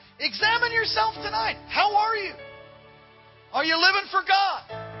tonight. Examine yourself tonight. How are you? Are you living for God?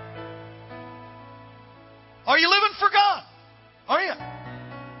 Are you living for God? Are you?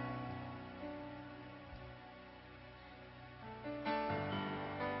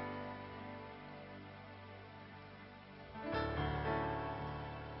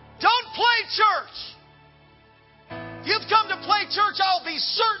 Don't play church. If you've come to play church, I'll be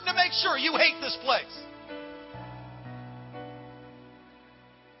certain to make sure you hate this place.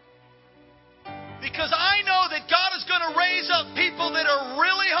 Because I know that God is going to raise up people that are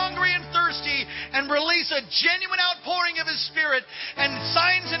really hungry and thirsty and release a genuine outpouring of His Spirit, and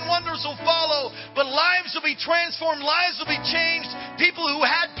signs and wonders will follow, but lives will be transformed, lives will be changed. People who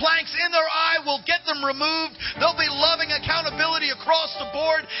had planks in their eye will get them removed. There'll be loving accountability across the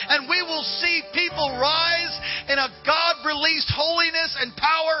board, and we will see people rise in a God-released holiness and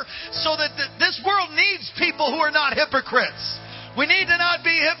power, so that this world needs people who are not hypocrites. We need to not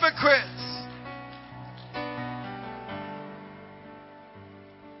be hypocrites.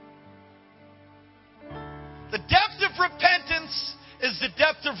 The depth of repentance is the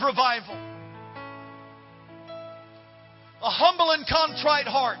depth of revival. A humble and contrite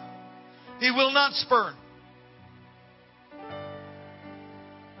heart He will not spurn.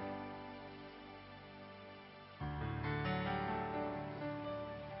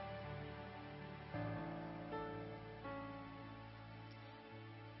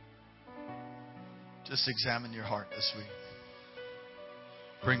 Just examine your heart this week.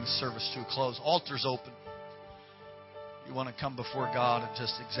 Bring the service to a close. Altar's open. You want to come before God and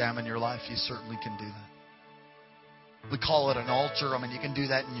just examine your life, you certainly can do that. We call it an altar. I mean, you can do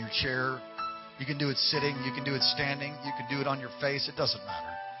that in your chair. You can do it sitting. You can do it standing. You can do it on your face. It doesn't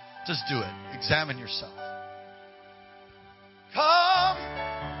matter. Just do it. Examine yourself. Come.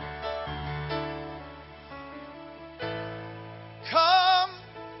 Come.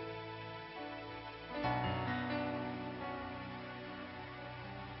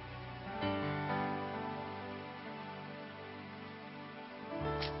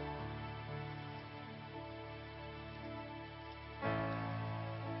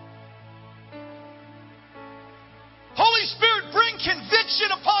 Holy Spirit, bring conviction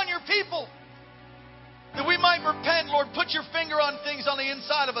upon your people that we might repent. Lord, put your finger on things on the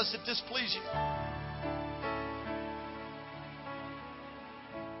inside of us that displease you.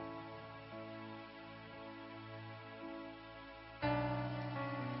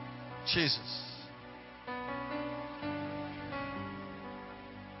 Jesus.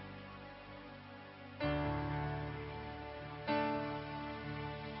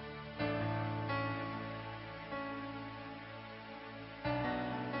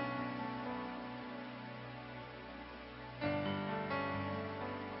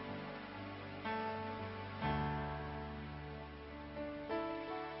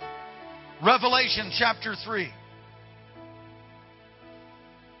 Revelation chapter 3.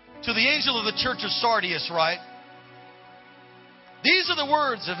 To the angel of the church of Sardis write, these are the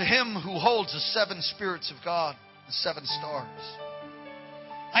words of Him who holds the 7 spirits of God, the 7 stars.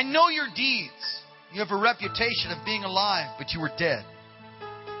 I know your deeds. You have a reputation of being alive, but you were dead.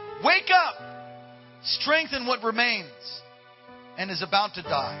 Wake up! Strengthen what remains and is about to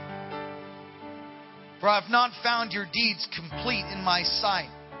die. For I have not found your deeds complete in my sight,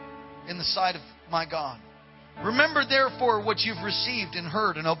 in the sight of my God. Remember therefore what you've received and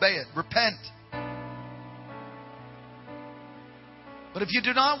heard, and obey it. Repent. But if you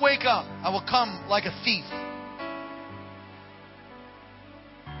do not wake up, I will come like a thief.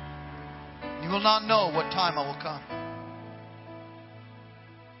 You will not know what time I will come.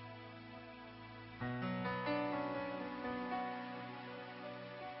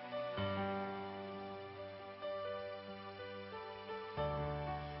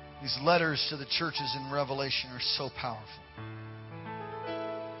 These letters to the churches in Revelation are so powerful.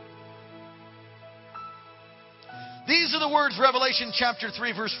 These are the words, Revelation chapter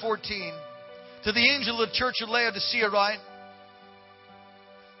 3, verse 14. To the angel of the church of Laodicea write,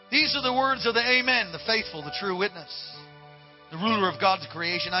 these are the words of the Amen, the faithful, the true witness, the ruler of God's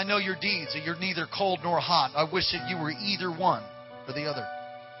creation. I know your deeds, that you're neither cold nor hot. I wish that you were either one or the other.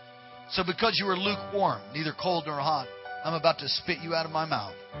 So because you are lukewarm, neither cold nor hot, I'm about to spit you out of my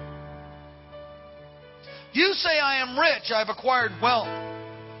mouth. You say, I am rich, I have acquired wealth.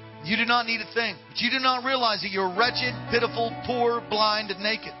 You do not need a thing. But you do not realize that you're wretched, pitiful, poor, blind, and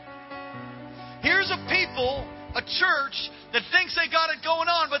naked. Here's a people, a church, that thinks they got it going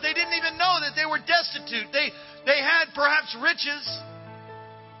on, but they didn't even know that they were destitute. They had perhaps riches.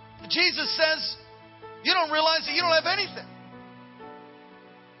 Jesus says, you don't realize that you don't have anything.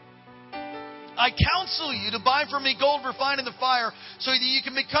 I counsel you to buy from me gold refined in the fire so that you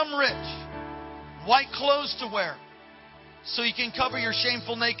can become rich. White clothes to wear so you can cover your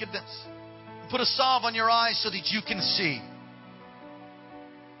shameful nakedness. Put a salve on your eyes so that you can see.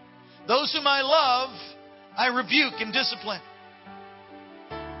 Those whom I love, I rebuke and discipline.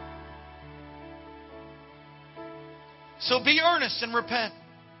 So be earnest and repent.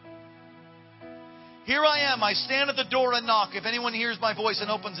 Here I am. I stand at the door and knock. If anyone hears my voice and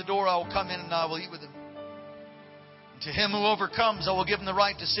opens the door, I will come in and I will eat with him. And to him who overcomes, I will give him the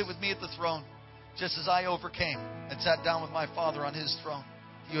right to sit with me at the throne, just as I overcame and sat down with my Father on His throne.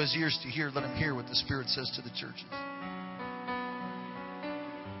 He who has ears to hear, let him hear what the Spirit says to the churches.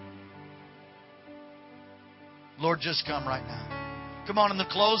 Lord, just come right now. Come on, in the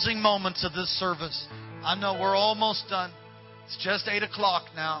closing moments of this service. I know we're almost done. It's just 8 o'clock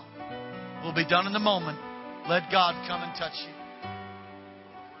now. We'll be done in a moment. Let God come and touch you.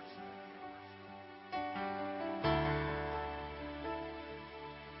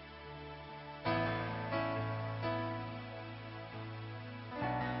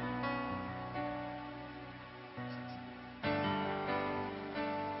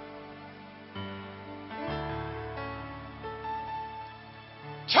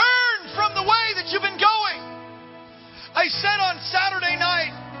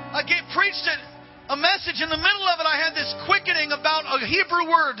 In the middle of it, I had this quickening about a Hebrew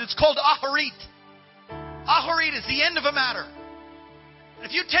word. It's called aharit. Aharit is the end of a matter.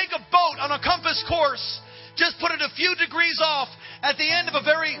 If you take a boat on a compass course, just put it a few degrees off, at the end of a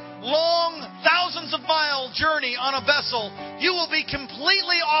very long, thousands of mile journey on a vessel, you will be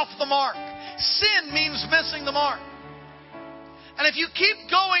completely off the mark. Sin means missing the mark. And if you keep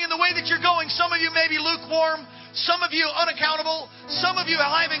going in the way that you're going, some of you may be lukewarm, some of you unaccountable, some of you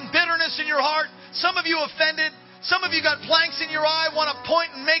having bitterness in your heart, some of you offended, some of you got planks in your eye, want to point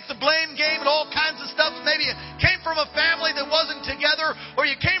and make the blame game and all kinds of stuff. Maybe you came from a family that wasn't together, or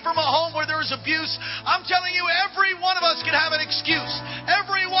you came from a home where there was abuse. I'm telling you, every one of us can have an excuse.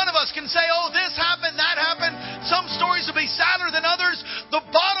 Every one of us can say, oh, this happened, that happened. Some stories will be sadder than others. The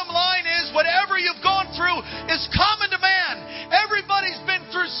bottom line is, whatever you've gone through is common to man. Everybody's been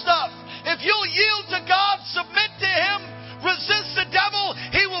through stuff. If you'll yield to God, submit to Him, resist the devil,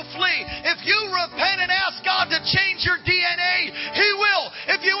 he will flee. If you repent and ask God to change your DNA, He will.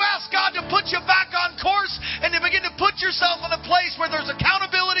 If you ask God to put you back on course and to begin to put yourself in a place where there's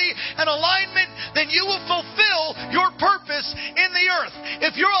accountability and alignment, then you will fulfill your purpose in the earth.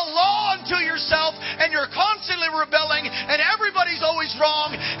 If you're a law unto yourself and you're constantly rebelling and everybody's always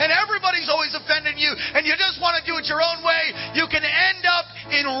wrong and everybody's always offending you and you just want to do it your own way, you can end up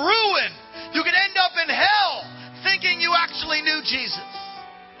in ruin. You can end up in hell thinking you actually knew Jesus.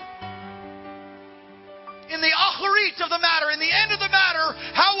 In the acharit of the matter, in the end of the matter,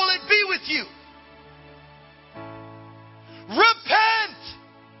 how will it be with you? Repent!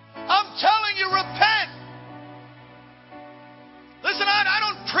 I'm telling you, repent! Listen, I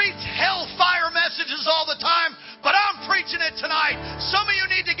don't preach hellfire messages all the time, but I'm preaching it tonight. Some of you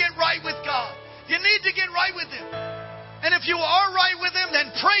need to get right with God. You need to get right with Him. And if you are right with Him,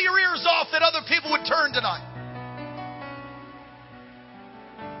 then pray your ears off that other people would turn tonight.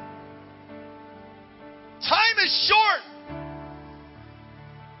 Time is short.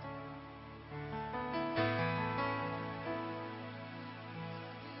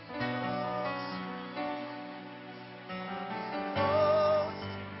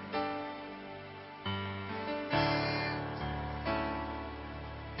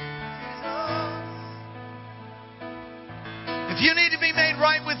 If you need to be made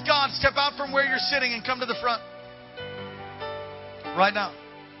right with God, step out from where you're sitting and come to the front. Right now.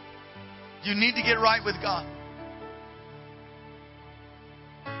 You need to get right with God.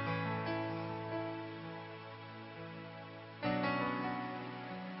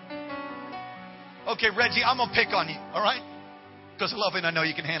 Okay, Reggie, I'm going to pick on you, all right? Because I love it and I know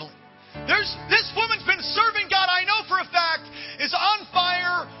you can handle it. This woman's been serving God, I know for a fact, is on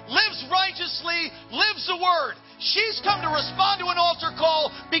fire, lives righteously, lives the Word. She's come to respond to an altar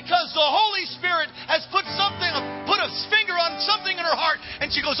call because the Holy Spirit has put a finger on something in her heart, and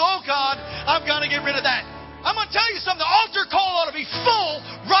she goes, oh God, I've got to get rid of that. I'm going to tell you something. The altar call ought to be full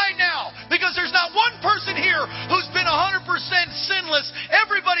right now because there's not one person here who's been 100% sinless.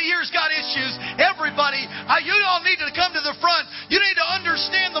 Everybody here's got issues. Everybody. You all need to come to the front. You need to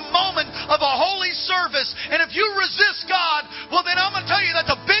understand the moment of a holy service. And if you resist God, well, then I'm going to tell you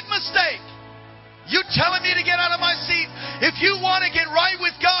that's a big mistake. You telling me to get out of my seat? If you want to get right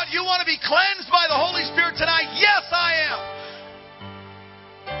with God, you want to be cleansed by the Holy Spirit tonight, yes, I am.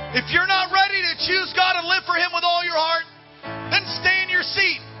 If you're not ready to choose God and live for Him with all your heart, then stay in your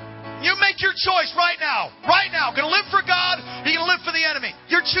seat. You make your choice right now. Right now. Going to live for God or you going to live for the enemy?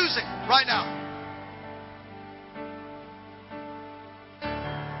 You're choosing right now.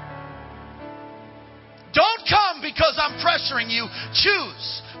 Don't come because I'm pressuring you.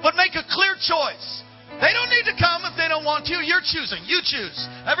 Choose. But make a clear choice. They don't need to come if they don't want to. You're choosing. You choose.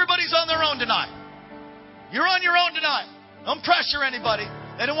 Everybody's on their own tonight. You're on your own tonight. Don't pressure anybody.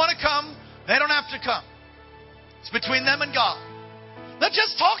 They don't want to come. They don't have to come. It's between them and God. Let's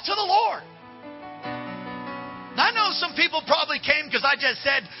just talk to the Lord. I know some people probably came because I just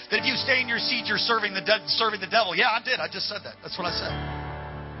said that if you stay in your seat, you're serving the devil. Yeah, I did. I just said that. That's what I said.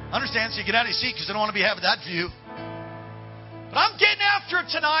 Understand? So you get out of your seat because I don't want to be having that view. But I'm getting after it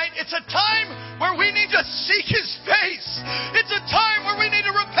tonight. It's a time where we need to seek His face. It's a time where we need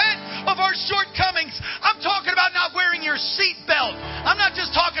to repent of our shortcomings. I'm talking about not wearing your seatbelt. I'm not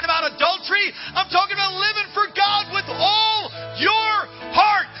just talking about adultery. I'm talking about living for God with all your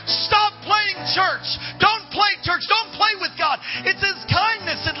heart. Stop playing church. Don't play church. Don't play with God. It's His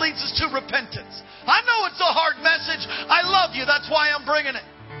kindness that leads us to repentance. I know it's a hard message. I love you. That's why I'm bringing it.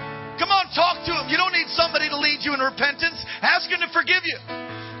 Come on, talk to Him. You don't need somebody to lead you in repentance. Ask Him to forgive you.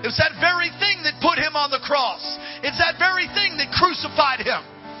 It's that very thing that put Him on the cross. It's that very thing that crucified Him.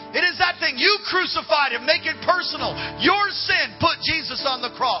 It is that thing. You crucified Him. Make it personal. Your sin put Jesus on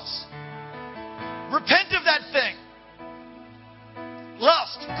the cross. Repent of that thing.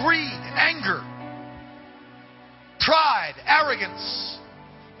 Lust, greed, anger, pride, arrogance,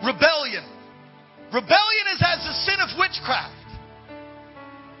 rebellion. Rebellion is as the sin of witchcraft.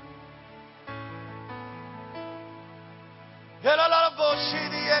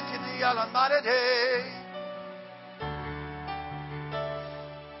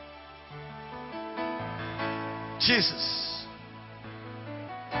 Jesus.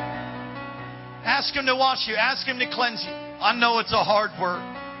 Ask Him to wash you. Ask Him to cleanse you. I know it's a hard word.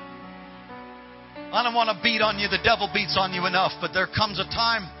 I don't want to beat on you. The devil beats on you enough. But there comes a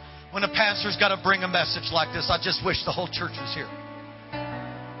time when a pastor's got to bring a message like this. I just wish the whole church was here.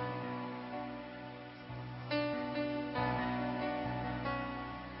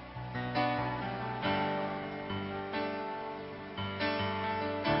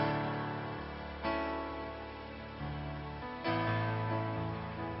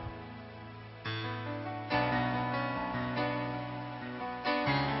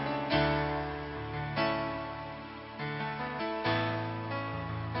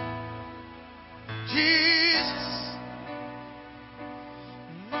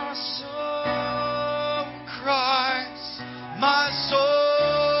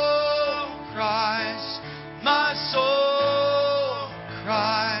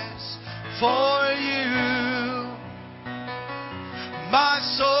 My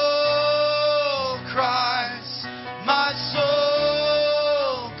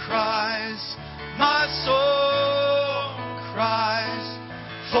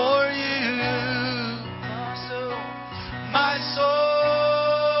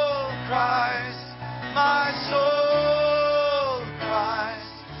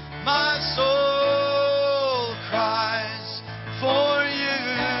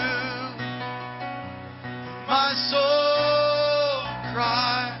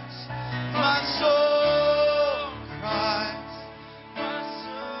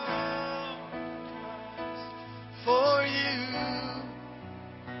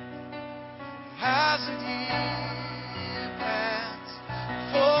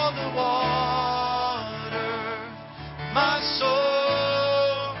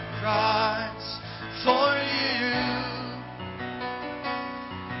soul cries.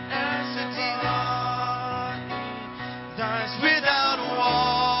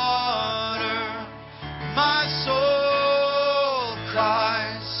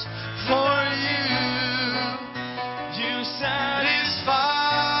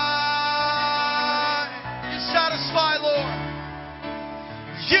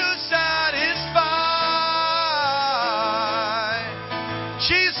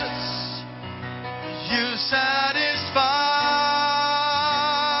 Jesus, you satisfy.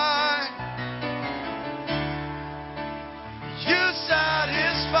 You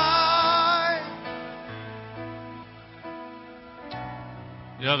satisfy.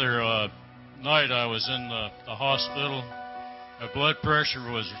 The other night I was in the hospital. My blood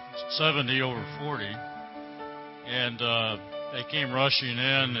pressure was 70/40. And they came rushing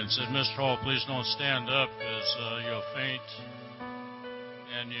in and said, Mr. Hall, please don't stand up because you'll faint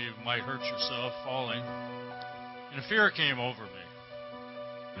and you might hurt yourself falling. And fear came over me.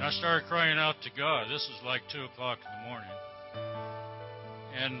 And I started crying out to God. This is like 2 o'clock in the morning.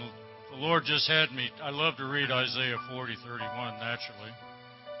 And the Lord just had me. I love to read Isaiah 40:31 naturally.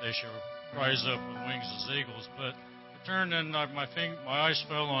 They shall rise up with wings as eagles. But I turned and my eyes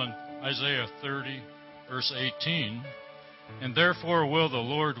fell on Isaiah 30, verse 18. And therefore will the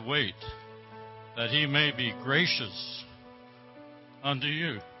Lord wait, that he may be gracious unto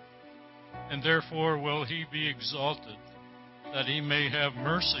you. And therefore will he be exalted, that he may have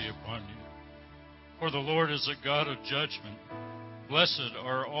mercy upon you. For the Lord is a God of judgment. Blessed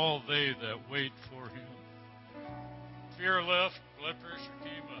are all they that wait for him. Fear left, blood pressure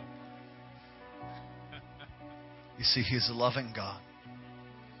came up. You see, He's a loving God.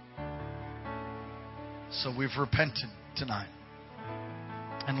 So we've repented tonight.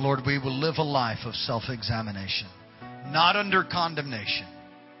 And Lord, we will live a life of self-examination, not under condemnation.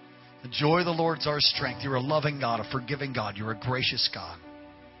 The joy of the Lord is our strength. You're a loving God, a forgiving God. You're a gracious God.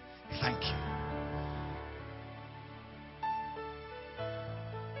 Thank you.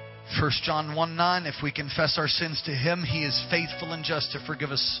 1 John 1:9, if we confess our sins to Him, He is faithful and just to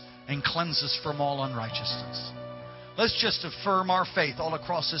forgive us and cleanse us from all unrighteousness. Let's just affirm our faith all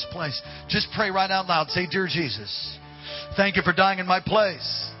across this place. Just pray right out loud. Say, Dear Jesus, thank you for dying in my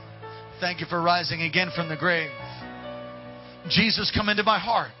place. Thank you for rising again from the grave. Jesus, come into my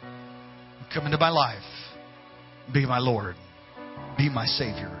heart. Come into my life. Be my Lord. Be my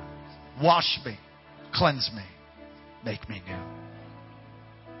Savior. Wash me. Cleanse me. Make me new.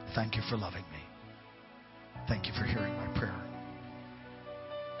 Thank you for loving me. Thank you for hearing my prayer.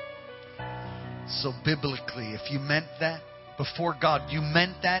 So biblically, if you meant that before God, you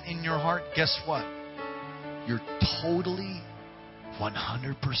meant that in your heart, guess what? You're totally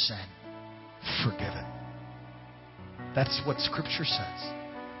 100% forgiven. That's what Scripture says.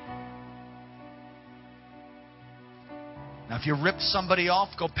 Now, if you ripped somebody off,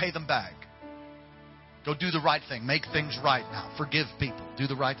 go pay them back. Go do the right thing. Make things right now. Forgive people. Do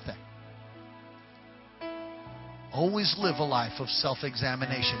the right thing. Always live a life of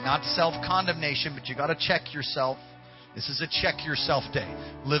self-examination. Not self-condemnation, but you got to check yourself. This is a check yourself day.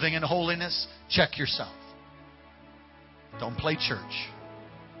 Living in holiness, check yourself. Don't play church.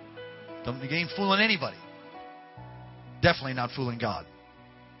 You ain't fooling anybody. Definitely not fooling God.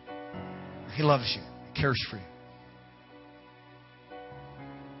 He loves you. He cares for you.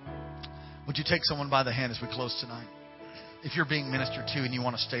 Would you take someone by the hand as we close tonight? If you're being ministered to and you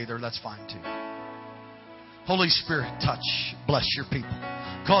want to stay there, that's fine too. Holy Spirit, touch, bless your people.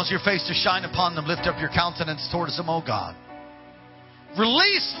 Cause your face to shine upon them. Lift up your countenance towards them, O God.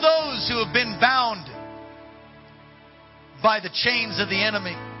 Release those who have been bound by the chains of the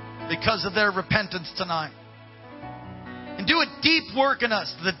enemy because of their repentance tonight. And do a deep work in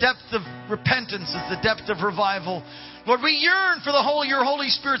us. The depth of repentance is the depth of revival. Lord, we yearn for your Holy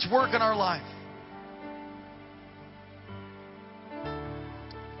Spirit's work in our life.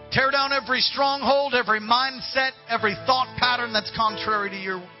 Tear down every stronghold, every mindset, every thought pattern that's contrary to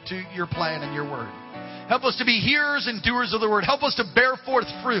your plan and your word. Help us to be hearers and doers of the word. Help us to bear forth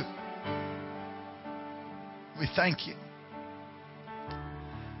fruit. We thank you.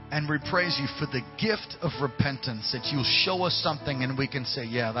 And we praise you for the gift of repentance, that you'll show us something and we can say,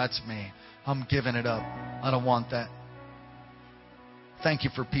 yeah, that's me. I'm giving it up. I don't want that. Thank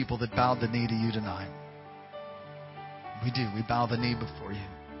you for people that bowed the knee to you tonight. We do. We bow the knee before you.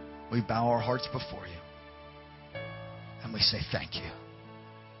 We bow our hearts before you. And we say thank you.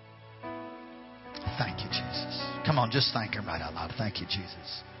 Thank you, Jesus. Come on, just thank Him right out loud. Thank you,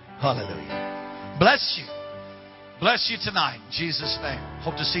 Jesus. Hallelujah. Bless you. Bless you tonight. In Jesus' name.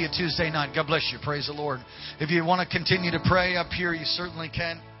 Hope to see you Tuesday night. God bless you. Praise the Lord. If you want to continue to pray up here, you certainly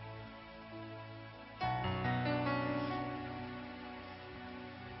can.